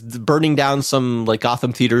 Firefly. He's burning down some, like,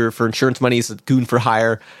 Gotham theater for insurance money. He's a goon for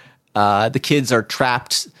hire. The kids are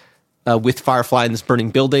trapped with Firefly in this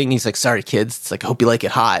burning building. He's like, sorry, kids. It's like, I hope you like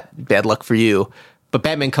it hot. Bad luck for you. But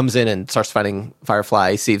Batman comes in and starts fighting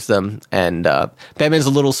Firefly, saves them. And Batman's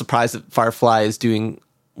a little surprised that Firefly is doing,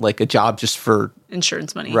 like, a job just for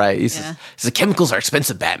insurance money. Right. He's like, chemicals are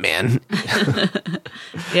expensive, Batman.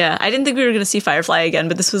 Yeah. I didn't think we were going to see Firefly again,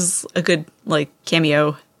 but this was a good, like,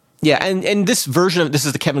 cameo. Yeah. And this version of this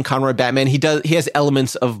is the Kevin Conroy Batman. He has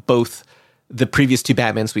elements of both the previous two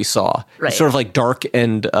Batmans we saw. Right. It's sort of like dark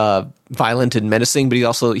and violent and menacing, but he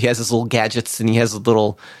has his little gadgets, and he has a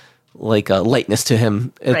little, like, lightness to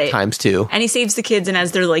him at times too. And he saves the kids, and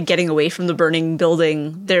as they're, like, getting away from the burning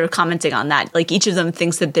building, they're commenting on that. Like, each of them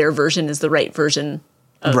thinks that their version is the right version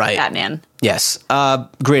of Right. Batman. Yes.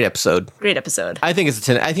 Great episode. Great episode. I think it's a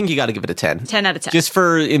 10. I think you got to give it a 10. 10 out of 10. Just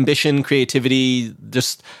for ambition, creativity,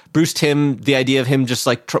 just Bruce Timm, the idea of him just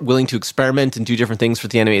like willing to experiment and do different things for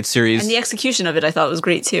the animated series. And the execution of it, I thought was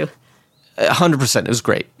great too. 100%. It was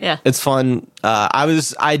great. Yeah. It's fun.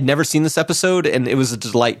 I'd never seen this episode, and it was a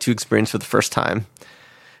delight to experience for the first time.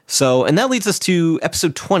 So, and that leads us to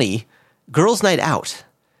episode 20, Girls' Night Out,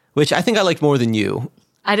 which I think I liked more than you.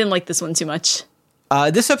 I didn't like this one too much.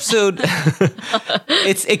 This episode,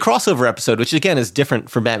 it's a crossover episode, which again is different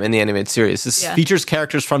from Batman the Animated Series. This features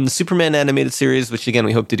characters from the Superman animated series, which again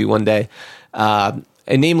we hope to do one day, and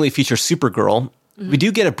namely features Supergirl. We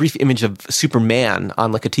do get a brief image of Superman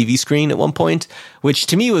on like a TV screen at one point, which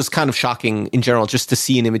to me was kind of shocking in general, just to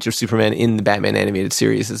see an image of Superman in the Batman animated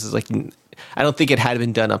series. This is like, I don't think it had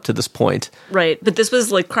been done up to this point. Right. But this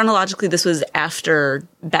was like chronologically, this was after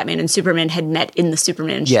Batman and Superman had met in the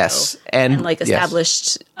Superman show. Yes. And like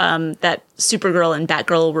established that Supergirl and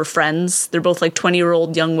Batgirl were friends. They're both like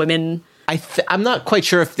 20-year-old young women. I'm not quite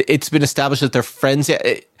sure if it's been established that they're friends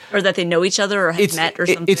yet. Or that they know each other or have met or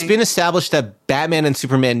something. It's been established that Batman and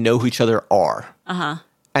Superman know who each other are. Uh-huh.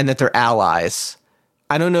 And that they're allies.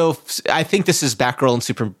 I don't know I think this is Batgirl and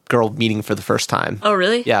Supergirl meeting for the first time. Oh,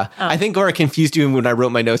 really? Yeah. Oh. I think where I confused you when I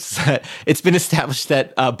wrote my notes is that it's been established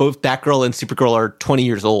that both Batgirl and Supergirl are 20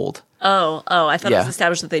 years old. Oh, I thought it was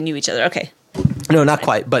established that they knew each other. Okay. No, not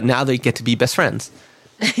quite. But now they get to be best friends.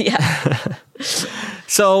 Yeah.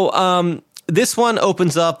 So, this one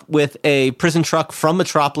opens up with a prison truck from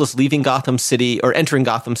Metropolis leaving Gotham City or entering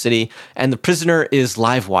Gotham City, and the prisoner is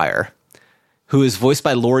Livewire, who is voiced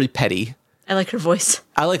by Lori Petty. I like her voice.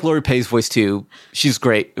 I like Lori Petty's voice too. She's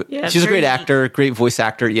great. Yeah, she's a great actor, great voice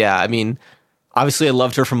actor. Yeah, I mean, obviously, I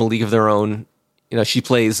loved her from A League of Their Own. You know, she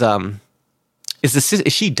plays. Is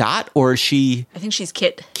she Dot or is she? I think she's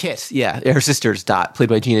Kit. Kit, yeah, her sister's Dot, played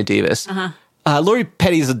by Gina Davis. Lori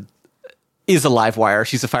Petty is a Livewire.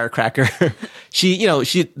 She's a firecracker.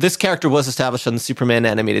 This character was established on the Superman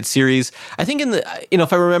animated series. I think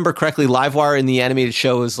if I remember correctly, Livewire in the animated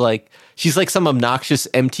show is like, she's like some obnoxious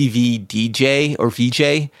MTV DJ or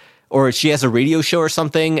VJ, or she has a radio show or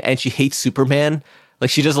something and she hates Superman. Like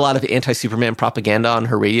she does a lot of anti-Superman propaganda on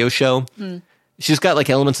her radio show. She's got like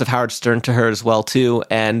elements of Howard Stern to her as well too.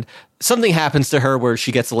 And something happens to her where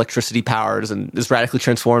she gets electricity powers and is radically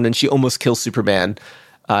transformed and she almost kills Superman.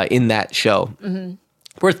 In that show. Mm-hmm.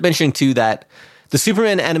 Worth mentioning, too, that the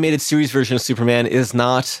Superman animated series version of Superman is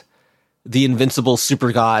not the invincible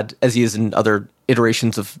super god as he is in other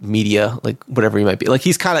iterations of media, like whatever he might be. Like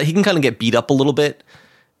he can kind of get beat up a little bit,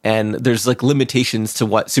 and there's like limitations to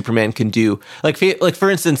what Superman can do. Like for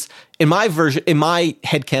instance, in my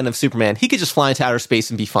headcanon of Superman, he could just fly into outer space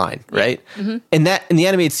and be fine, right? Mm-hmm. And that in the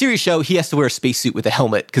animated series show, he has to wear a spacesuit with a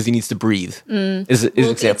helmet because he needs to breathe. Is an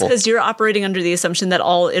example. Because you're operating under the assumption that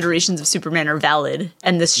all iterations of Superman are valid,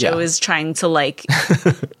 and this show is trying to like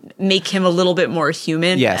make him a little bit more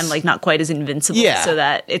human and like not quite as invincible, so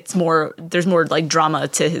that there's more like drama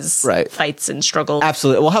to his fights and struggles.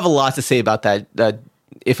 Absolutely, we'll have a lot to say about that.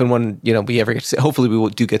 If and when we ever get to, hopefully we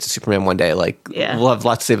do get to Superman one day. Like we'll have a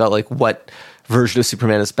lot to say about like what version of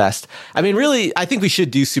Superman is best. I mean, really, I think we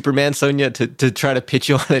should do Superman, Sonia, to try to pitch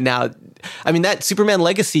you on it now. I mean, that Superman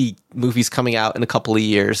Legacy movie's coming out in a couple of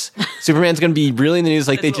years. Superman's going to be really in the news.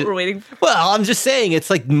 Like That's what we're waiting for. Well, I'm just saying,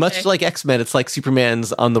 it's like much like X-Men. It's like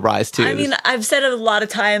Superman's on the rise too. I mean, I've said it a lot of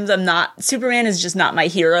times. Superman is just not my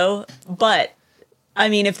hero. But I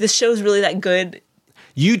mean, if this show's really that good.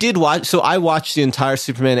 You did watch, so I watched the entire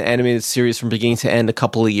Superman animated series from beginning to end a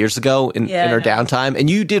couple of years ago in our downtime, and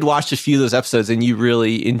you did watch a few of those episodes, and you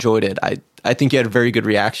really enjoyed it. I think you had very good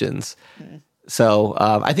reactions. So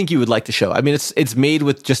I think you would like the show. I mean, it's made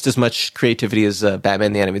with just as much creativity as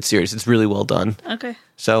Batman the Animated Series. It's really well done. Okay.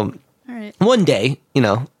 So all right. One day,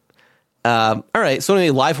 all right, so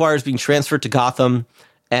anyway, Livewire is being transferred to Gotham.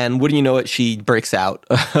 And wouldn't you know it, she breaks out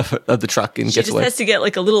of the truck and gets away. She just has to get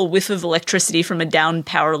like a little whiff of electricity from a downed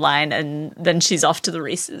power line, and then she's off to the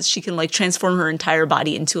races. She can like transform her entire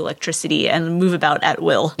body into electricity and move about at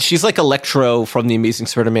will. She's like Electro from the Amazing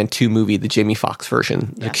Spider-Man 2 movie, the Jamie Foxx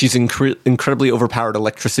version. Yeah. Like she's an incredibly overpowered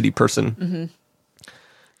electricity person. Mm-hmm.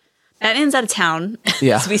 Batman's out of town,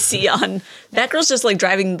 as we see on... Batgirl's just like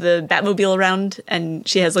driving the Batmobile around, and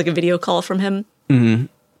she has like a video call from him. Mm-hmm.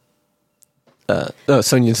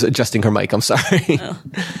 Sonia's adjusting her mic. I'm sorry. Oh.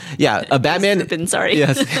 Batman. Dripping, sorry.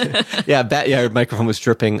 Yes. Her microphone was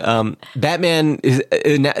dripping. Batman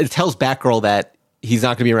it tells Batgirl that he's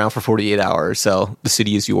not going to be around for 48 hours, so the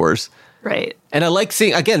city is yours. Right. And I like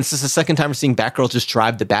seeing, again, this is the second time we're seeing Batgirl just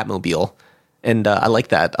drive the Batmobile. And I like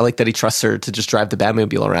that. I like that he trusts her to just drive the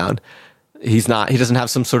Batmobile around. he doesn't have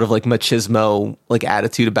some sort of like machismo like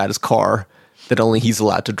attitude about his car that only he's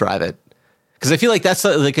allowed to drive it. Because I feel like that's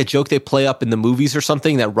like a joke they play up in the movies or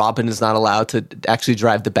something, that Robin is not allowed to actually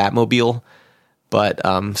drive the Batmobile. But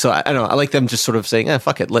so I don't know. I like them just sort of saying,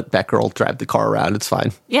 fuck it, let Batgirl drive the car around. It's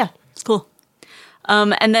fine. Yeah, it's cool.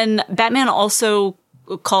 And then Batman also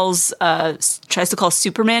tries to call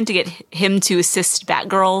Superman to get him to assist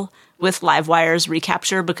Batgirl with Livewire's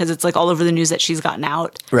recapture, because it's like all over the news that she's gotten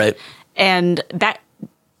out. Right. And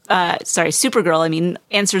Supergirl,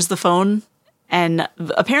 answers the phone. And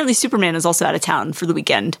apparently Superman is also out of town for the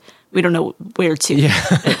weekend. We don't know where to. Yeah.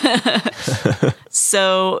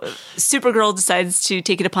 So Supergirl decides to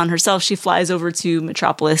take it upon herself. She flies over to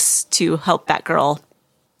Metropolis to help Batgirl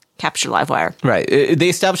capture Livewire. Right. They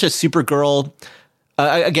establish that Supergirl,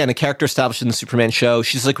 again, a character established in the Superman show.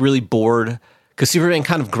 She's like really bored because Superman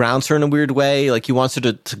kind of grounds her in a weird way. Like he wants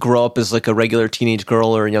her to grow up as like a regular teenage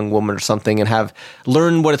girl or a young woman or something and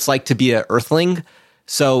learn what it's like to be an Earthling.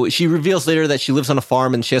 So she reveals later that she lives on a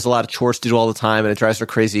farm and she has a lot of chores to do all the time, and it drives her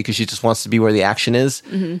crazy because she just wants to be where the action is.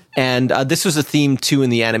 Mm-hmm. And this was a theme too in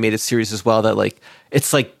the animated series as well, that like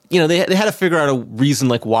it's like, they had to figure out a reason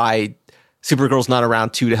like why Supergirl's not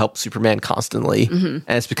around too to help Superman constantly. Mm-hmm.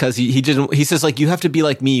 And it's because he says like, you have to be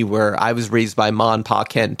like me, where I was raised by Ma and Pa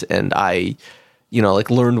Kent and I like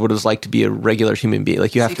learned what it was like to be a regular human being.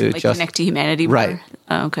 Like you have to adjust. Connect to humanity more. Right.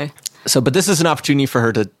 Oh, okay. So, but this is an opportunity for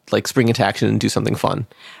her to like spring into action and do something fun.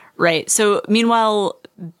 Right. So meanwhile,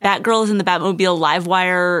 Batgirl is in the Batmobile.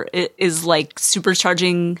 Livewire is like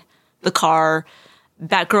supercharging the car.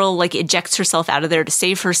 Batgirl like ejects herself out of there to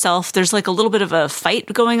save herself. There's like a little bit of a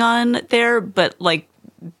fight going on there, but like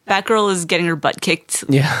Batgirl is getting her butt kicked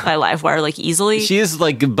by Livewire like easily. She is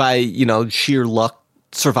like by, sheer luck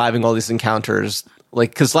surviving all these encounters. Like,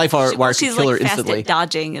 because Livewire can kill her instantly. She's fast at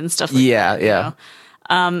dodging and stuff like that. Yeah.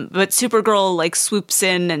 But Supergirl like swoops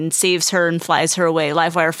in and saves her and flies her away.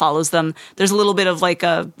 Livewire follows them. There's a little bit of like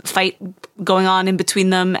a fight going on in between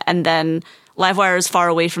them, and then Livewire is far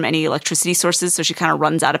away from any electricity sources, so she kind of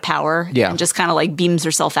runs out of power and just kind of like beams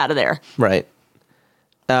herself out of there. Right.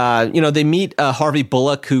 They meet Harvey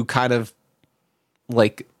Bullock, who kind of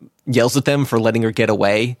like yells at them for letting her get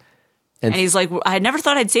away. And he's like, I never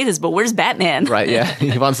thought I'd say this, but where's Batman? Right, yeah.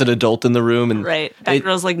 He wants an adult in the room. And right.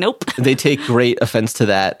 Batgirl's like, nope. They take great offense to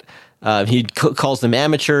that. He calls them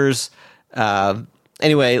amateurs.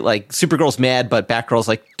 Anyway, like, Supergirl's mad, but Batgirl's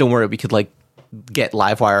like, don't worry, we could, like, get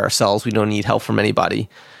Livewire ourselves. We don't need help from anybody.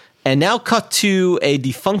 And now cut to a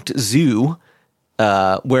defunct zoo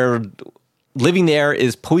where living there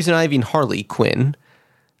is Poison Ivy and Harley Quinn.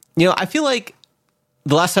 I feel like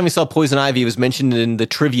the last time we saw Poison Ivy was mentioned in the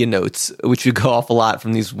trivia notes, which would go off a lot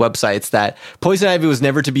from these websites, that Poison Ivy was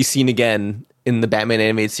never to be seen again in the Batman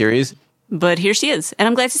animated series. But here she is, and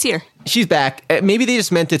I'm glad to see her. She's back. Maybe they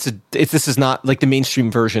just meant this is not like the mainstream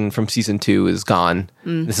version from season 2 is gone.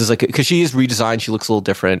 This is like, because she is redesigned, she looks a little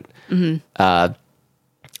different. Mm-hmm.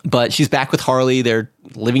 But she's back with Harley. They're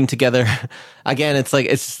living together. Again, it's like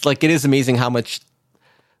it is amazing how much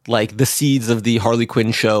like the seeds of the Harley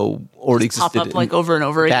Quinn show already existed. Pop up like over and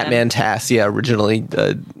over again. Batman TAS, originally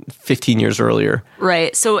 15 years earlier.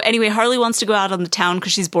 Right. So anyway, Harley wants to go out on the town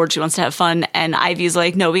because she's bored. She wants to have fun. And Ivy's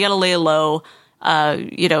like, no, we got to lay low.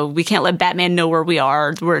 We can't let Batman know where we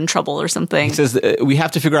are. We're in trouble or something. He says we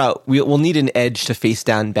have to figure out, we'll need an edge to face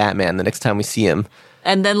down Batman the next time we see him.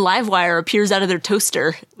 And then Livewire appears out of their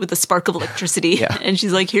toaster with a spark of electricity. Yeah. And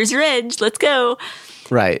she's like, here's your edge. Let's go.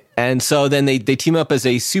 Right. And so then they team up as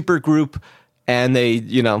a super group, and they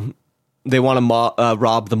want to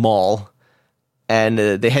rob the mall, and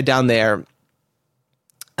they head down there.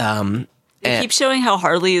 They keep showing how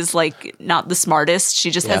Harley is like not the smartest.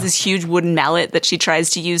 She just has this huge wooden mallet that she tries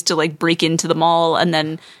to use to like break into the mall, and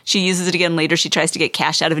then she uses it again later. She tries to get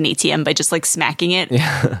cash out of an ATM by just like smacking it.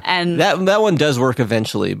 Yeah. And that one does work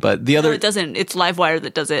eventually, but the other... No, it doesn't. It's Livewire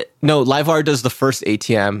that does it. No, Livewire does the first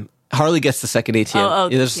ATM. Harley gets the second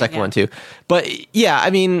ATM. There's a second one too. But yeah, I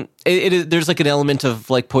mean, there's like an element of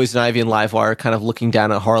like Poison Ivy and Livewire kind of looking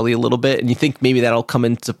down at Harley a little bit, and you think maybe that'll come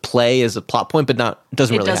into play as a plot point, but it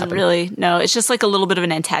doesn't really happen. No, it's just like a little bit of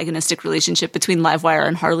an antagonistic relationship between Livewire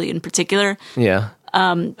and Harley in particular. Yeah.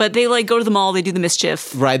 But they like go to the mall, they do the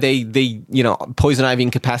mischief. Right. They Poison Ivy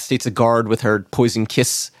incapacitates a guard with her poison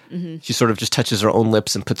kiss. Mm-hmm. She sort of just touches her own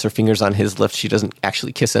lips and puts her fingers on his lips. She doesn't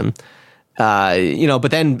actually kiss him. But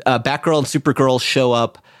then Batgirl and Supergirl show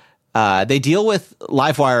up. They deal with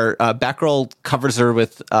Livewire. Batgirl covers her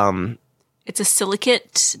with... it's a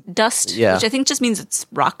silicate dust, which I think just means it's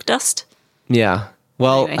rock dust. Yeah.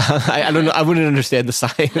 Well, anyway. I don't know. I wouldn't understand the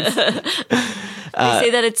science. They say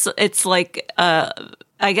that it's like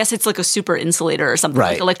I guess it's like a super insulator or something.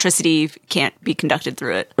 Right. Like electricity can't be conducted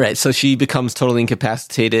through it. Right. So she becomes totally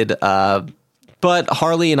incapacitated. But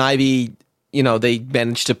Harley and Ivy, they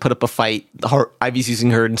manage to put up a fight. Ivy's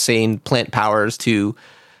using her insane plant powers to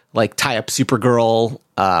like tie up Supergirl.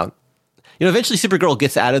 Eventually Supergirl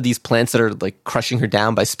gets out of these plants that are like crushing her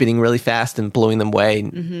down by spinning really fast and blowing them away.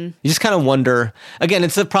 Mm-hmm. You just kind of wonder, again,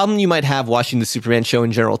 it's a problem you might have watching the Superman show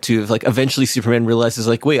in general too. If like eventually Superman realizes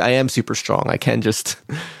like, wait, I am super strong. I can just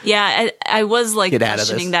I was like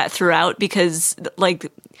questioning that throughout because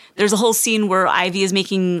like there's a whole scene where Ivy is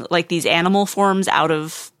making like these animal forms out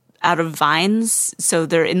of vines. So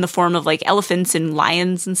they're in the form of like elephants and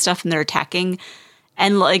lions and stuff, and they're attacking.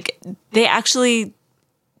 And like they actually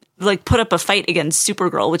like put up a fight against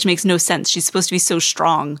Supergirl, which makes no sense. She's supposed to be so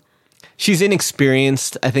strong. She's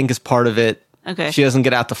inexperienced, I think, is part of it. Okay. She doesn't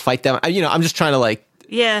get out to fight them. I'm just trying to like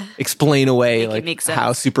explain away like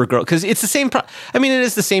how Supergirl, because it's the same. It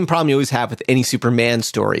is the same problem you always have with any Superman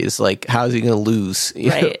stories. Like, how is he going to lose?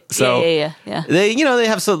 Right. So yeah. They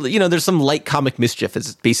have there's some light comic mischief.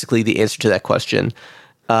 Is basically the answer to that question.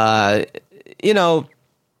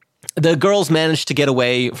 The girls manage to get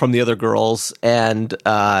away from the other girls, and we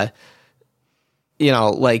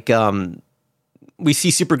see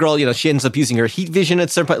Supergirl. She ends up using her heat vision at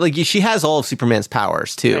some point. Like she has all of Superman's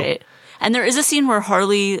powers too. Right. And there is a scene where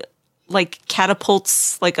Harley like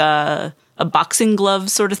catapults like a boxing glove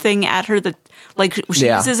sort of thing at her that like she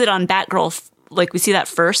uses it on Batgirl. Like we see that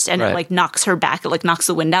first, and it like knocks her back. It like knocks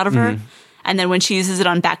the wind out of her. And then when she uses it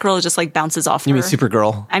on Batgirl, it just like bounces off her. You mean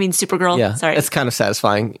Supergirl? I mean Supergirl. Yeah, sorry. It's kind of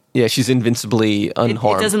satisfying. Yeah, she's invincibly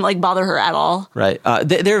unharmed. It doesn't like bother her at all. Right.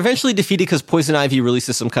 They're eventually defeated because Poison Ivy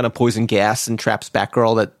releases some kind of poison gas and traps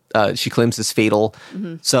Batgirl that she claims is fatal.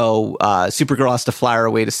 Mm-hmm. So Supergirl has to fly her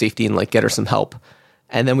away to safety and like get her some help.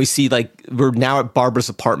 And then we see like we're now at Barbara's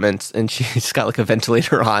apartment, and she's got like a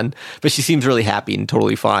ventilator on, but she seems really happy and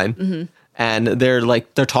totally fine. Mm-hmm. And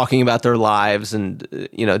they're talking about their lives and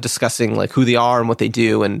discussing like who they are and what they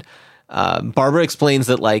do. And Barbara explains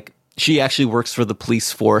that like she actually works for the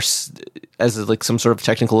police force as like some sort of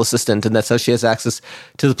technical assistant, and that's how she has access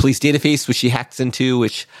to the police database, which she hacks into.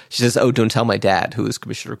 Which she says, "Oh, don't tell my dad," who is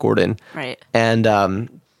Commissioner Gordon. Right. And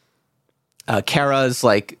Kara is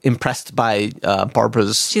like impressed by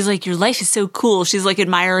Barbara's. She's like, "Your life is so cool." She's like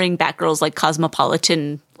admiring Batgirl's like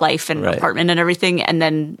cosmopolitan life and apartment and everything, and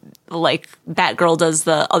then like Batgirl does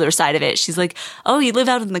the other side of it. She's like, "Oh, you live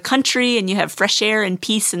out in the country and you have fresh air and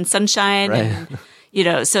peace and sunshine," and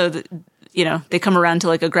they come around to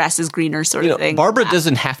like a grass is greener sort of thing. Barbara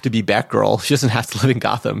doesn't have to be Batgirl. She doesn't have to live in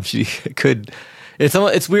Gotham. She could.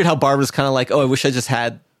 It's weird how Barbara's kind of like, "Oh, I wish I just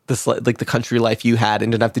had this like the country life you had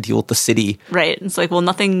and didn't have to deal with the city." Right. It's like, well,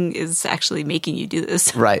 nothing is actually making you do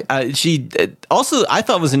this. Right. She also, I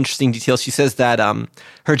thought was an interesting detail. She says that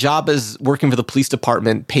her job as working for the police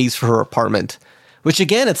department pays for her apartment, which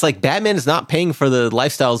again, it's like Batman is not paying for the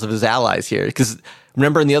lifestyles of his allies here. Because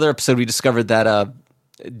remember in the other episode, we discovered that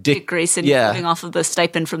Dick Grayson living off of the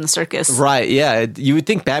stipend from the circus. Right, yeah. You would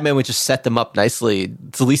think Batman would just set them up nicely.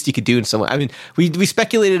 It's the least he could do in some way. I mean, we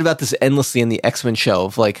speculated about this endlessly in the X-Men show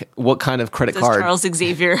of like what kind of credit card. Charles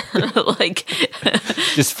Xavier like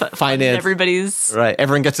just finance everybody's. Right.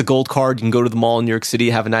 Everyone gets a gold card. You can go to the mall in New York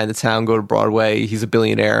City, have a night in the town, go to Broadway. He's a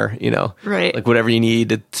billionaire, Right. Like whatever you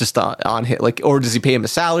need, it's just on him. Like, or does he pay him a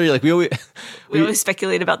salary? Like we always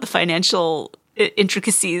speculate about the financial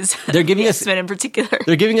intricacies. They're giving us X-Men in particular.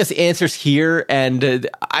 They're giving us answers here, and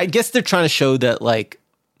I guess they're trying to show that like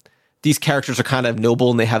these characters are kind of noble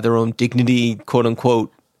and they have their own dignity, quote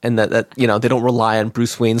unquote, and that they don't rely on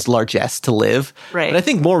Bruce Wayne's largesse to live. Right. But I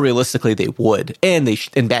think more realistically they would, and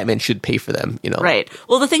and Batman should pay for them. Right.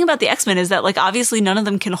 Well, the thing about the X-Men is that like obviously none of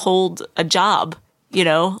them can hold a job.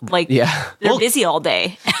 Like they're busy all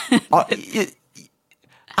day.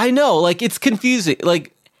 I know, like it's confusing,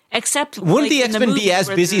 like. Except wouldn't the X-Men be as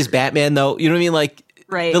busy as Batman, though? You know what I mean? Like,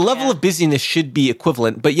 the level of busyness should be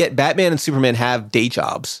equivalent, but yet Batman and Superman have day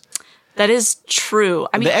jobs. That is true.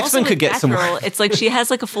 I mean, the X-Men could get somewhere. It's like she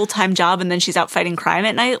has like a full-time job and then she's out fighting crime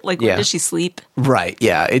at night. Like, where does she sleep? Right,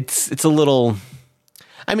 yeah. It's a little...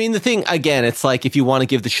 I mean, the thing, again, it's like if you want to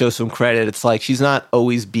give the show some credit, it's like she's not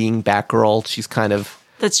always being Batgirl. She's kind of...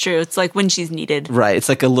 That's true. It's like when she's needed. Right. It's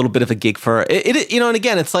like a little bit of a gig for her. And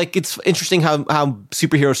again, it's like, it's interesting how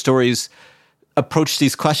superhero stories approach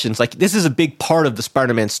these questions. Like, this is a big part of the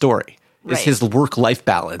Spider-Man story. Is his work-life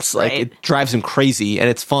balance. Like, it drives him crazy, and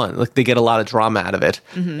it's fun. Like, they get a lot of drama out of it.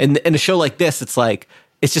 Mm-hmm. And in a show like this, it's like,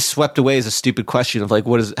 it's just swept away as a stupid question of, like,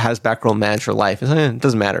 how does Batgirl manage her life? It's like, it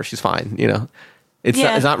doesn't matter. She's fine, It's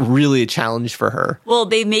not really a challenge for her. Well,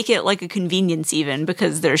 they make it like a convenience even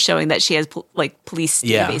because they're showing that she has police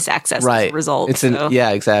database access as a result.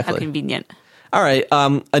 Exactly. How convenient. All right.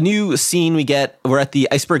 A new scene we get. We're at the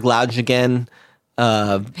Iceberg Lounge again.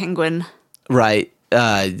 Penguin. Right.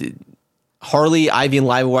 Harley, Ivy, and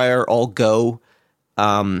Livewire all go.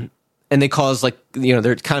 And they cause, like, you know,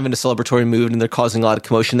 they're kind of in a celebratory mood and they're causing a lot of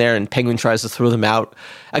commotion there. And Penguin tries to throw them out.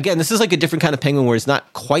 Again, this is like a different kind of Penguin where he's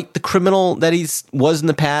not quite the criminal that was in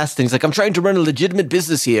the past. And he's like, I'm trying to run a legitimate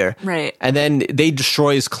business here. Right. And then they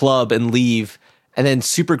destroy his club and leave. And then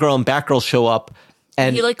Supergirl and Batgirl show up.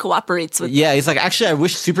 And he like cooperates with. Yeah, he's like, actually, I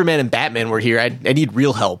wish Superman and Batman were here. I need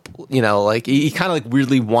real help. You know, like he kind of like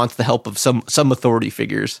weirdly wants the help of some authority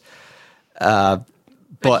figures.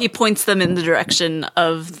 But he points them in the direction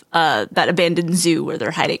of that abandoned zoo where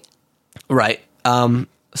they're hiding. Right.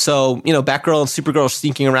 So, you know, Batgirl and Supergirl are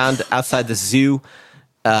sneaking around outside the zoo.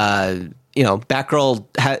 You know, Batgirl,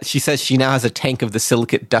 she says she now has a tank of the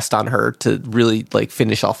silicate dust on her to really, like,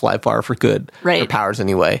 finish off Livewire for good. Right. Her powers,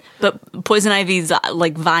 anyway. But Poison Ivy's,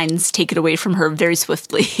 like, vines take it away from her very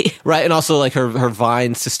swiftly. Right, and also, like, her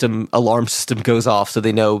vine system, alarm system goes off, so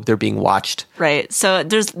they know they're being watched. Right, so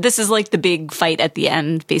this is, like, the big fight at the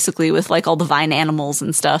end, basically, with, like, all the vine animals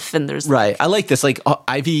and stuff, and there's... Right, I like this. Like,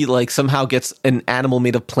 Ivy, like, somehow gets an animal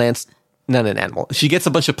made of plants... Not an animal. She gets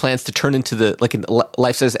a bunch of plants to turn into a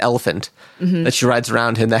life-size elephant that she rides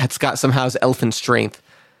around him that's got somehow his elephant strength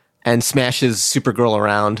and smashes Supergirl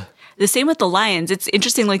around. The same with the lions. It's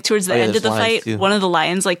interesting, like towards the end of the fight, one of the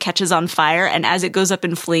lions like catches on fire, and as it goes up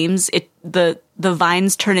in flames, the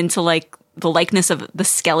vines turn into like the likeness of the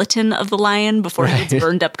skeleton of the lion before it gets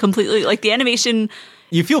burned up completely. Like the animation...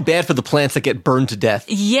 You feel bad for the plants that get burned to death.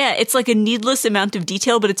 Yeah, it's like a needless amount of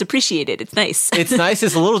detail, but it's appreciated. It's nice. It's nice.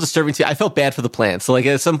 It's a little disturbing too. I felt bad for the plants. So like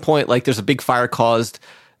at some point, like there's a big fire caused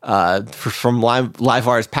from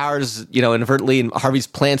Livewire's powers, you know, inadvertently, and Harvey's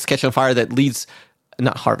plants catch on fire that leads...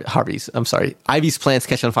 Not Harvey's, I'm sorry. Ivy's plants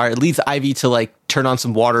catch on fire. It leads Ivy to like turn on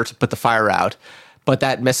some water to put the fire out. But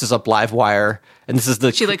that messes up Livewire. And this is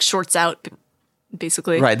She like shorts out,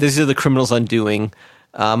 basically. Right. These are the criminals' undoing.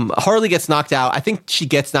 Harley gets knocked out. I think she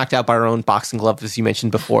gets knocked out by her own boxing glove, as you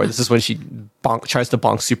mentioned before. This is when she tries to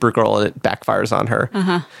bonk Supergirl and it backfires on her.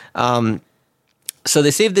 So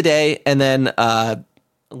they save the day, and then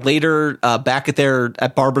later, back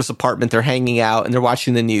at Barbara's apartment, they're hanging out and they're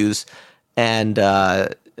watching the news, and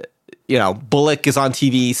you know, Bullock is on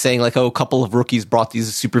TV saying like, "Oh, a couple of rookies brought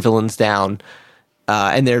these supervillains down,"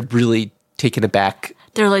 and they're really taken aback.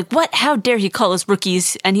 They're like, "What? How dare he call us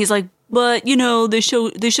rookies?" And he's like, "But you know, they show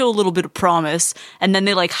a little bit of promise," and then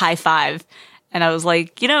they like high five, and I was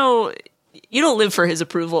like, you know, you don't live for his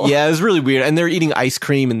approval. Yeah, it was really weird, and they're eating ice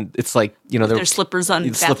cream, and it's like, you know, their slippers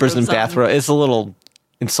and bathrobe. It's a little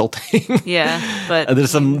insulting. Yeah, but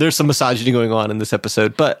there's some misogyny going on in this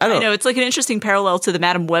episode, but I don't know. It's like an interesting parallel to the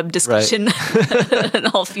Madam Web discussion, an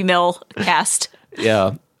all female cast.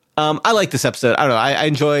 Yeah. I like this episode. I don't know. I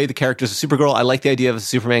enjoy the characters of Supergirl. I like the idea of a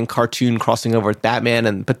Superman cartoon crossing over with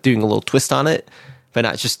Batman but doing a little twist on it, but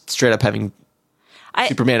not just straight up having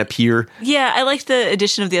Superman appear. Yeah, I like the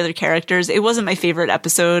addition of the other characters. It wasn't my favorite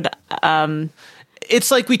episode.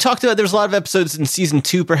 It's like we talked about, there's a lot of episodes in season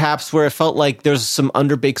 2 perhaps where it felt like there's some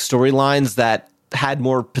underbaked storylines that had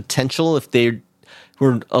more potential if they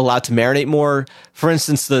were allowed to marinate more. For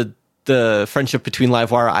instance, the friendship between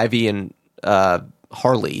Livewire, Ivy, and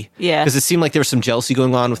Harley. Yeah. Because it seemed like there was some jealousy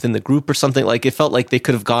going on within the group or something. Like it felt like they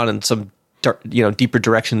could have gone in some deeper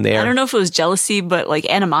direction there. I don't know if it was jealousy, but like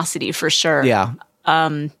animosity for sure. Yeah.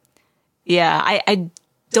 Yeah, I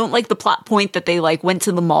don't like the plot point that they like went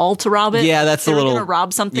to the mall to rob it. Yeah, that's they a little... They were going to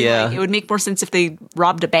rob something. Yeah. Like, it would make more sense if they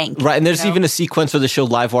robbed a bank. Right, and there's even a sequence where they show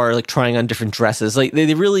Livewire like trying on different dresses. Like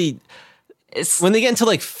they really... when they get into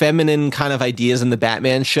like feminine kind of ideas in the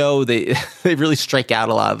Batman show, they really strike out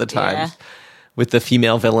a lot of the times with the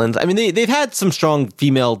female villains. I mean, they've had some strong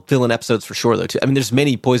female villain episodes for sure, though, too. I mean, there's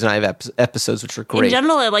many Poison Ivy episodes, which are great. In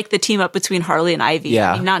general, I like the team up between Harley and Ivy.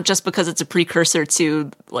 Yeah. I mean, not just because it's a precursor to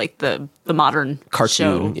like the modern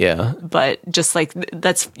cartoon, show, but just like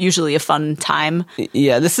that's usually a fun time.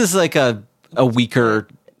 Yeah, this is like a weaker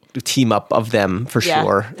team up of them for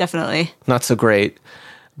sure. Definitely. Not so great.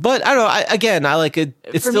 But I don't know. I like it.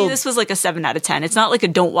 It's For me, this was like a 7 out of 10. It's not like a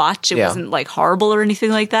don't watch. It wasn't like horrible or anything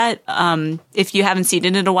like that. If you haven't seen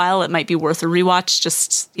it in a while, it might be worth a rewatch.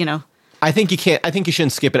 Just, you know. I think you can't. I think you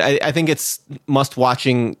shouldn't skip it. I think it's must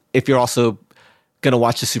watching if you're also going to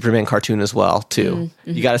watch the Superman cartoon as well, too.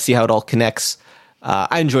 Mm-hmm. You got to see how it all connects.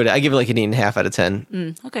 I enjoyed it. I give it like an 8.5 out of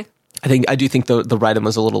 10. Okay. I do think the write-in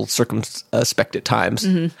was a little circumspect at times.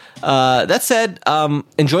 That said,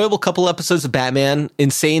 enjoyable couple episodes of Batman.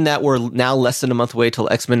 Insane that we're now less than a month away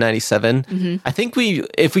till X-Men 97. I think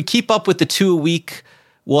if we keep up with the 2 a week,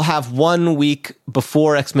 we'll have 1 week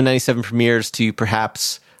before X-Men 97 premieres to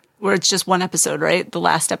perhaps... Where it's just one episode, right? The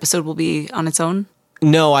last episode will be on its own?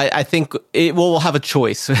 No, I think we'll have a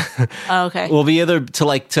choice. Oh, okay. We'll be either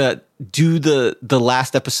to do the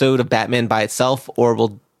last episode of Batman by itself, or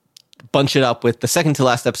we'll bunch it up with the second to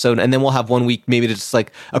last episode, and then we'll have 1 week maybe to just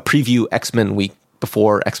like a preview X-Men week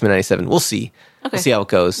before X-Men 97. We'll see. Okay. We'll see how it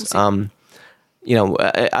goes. We'll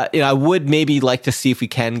I would maybe like to see if we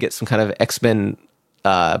can get some kind of X-Men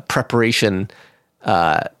preparation. We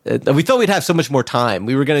thought we'd have so much more time.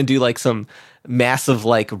 We were going to do like some massive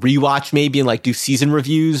like rewatch maybe, and like do season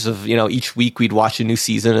reviews of, each week we'd watch a new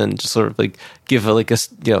season and just sort of like give a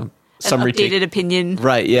summary, an updated opinion.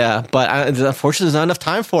 Right, yeah. But unfortunately, there's not enough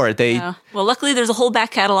time for it. Well, luckily, there's a whole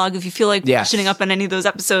back catalog if you feel like brushing up on any of those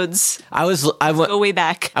episodes. Go way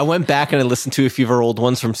back. I went back and I listened to a few of our old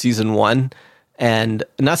ones from season 1. And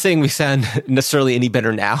I'm not saying we sound necessarily any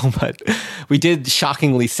better now, but we did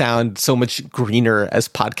shockingly sound so much greener as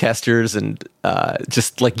podcasters, and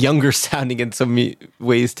just like younger sounding in some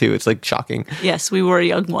ways too. It's like shocking. Yes, we were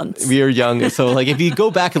young once. We were young. So like if you go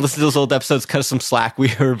back and listen to those old episodes, cut us some slack.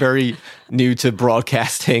 We were very new to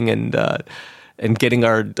broadcasting and getting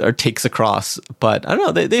our takes across. But I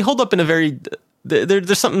don't know, they hold up in a very,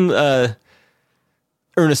 there's something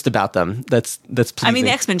earnest about them that's pleasing. I mean,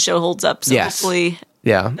 the X-Men show holds up, so hopefully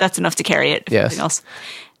that's enough to carry it, if nothing else.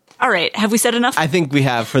 All right, have we said enough? I think we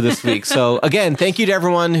have for this week. So again, thank you to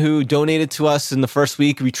everyone who donated to us in the first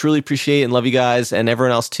week. We truly appreciate and love you guys, and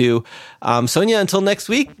everyone else too. Sonia, until next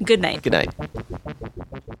week. Good night. Good night.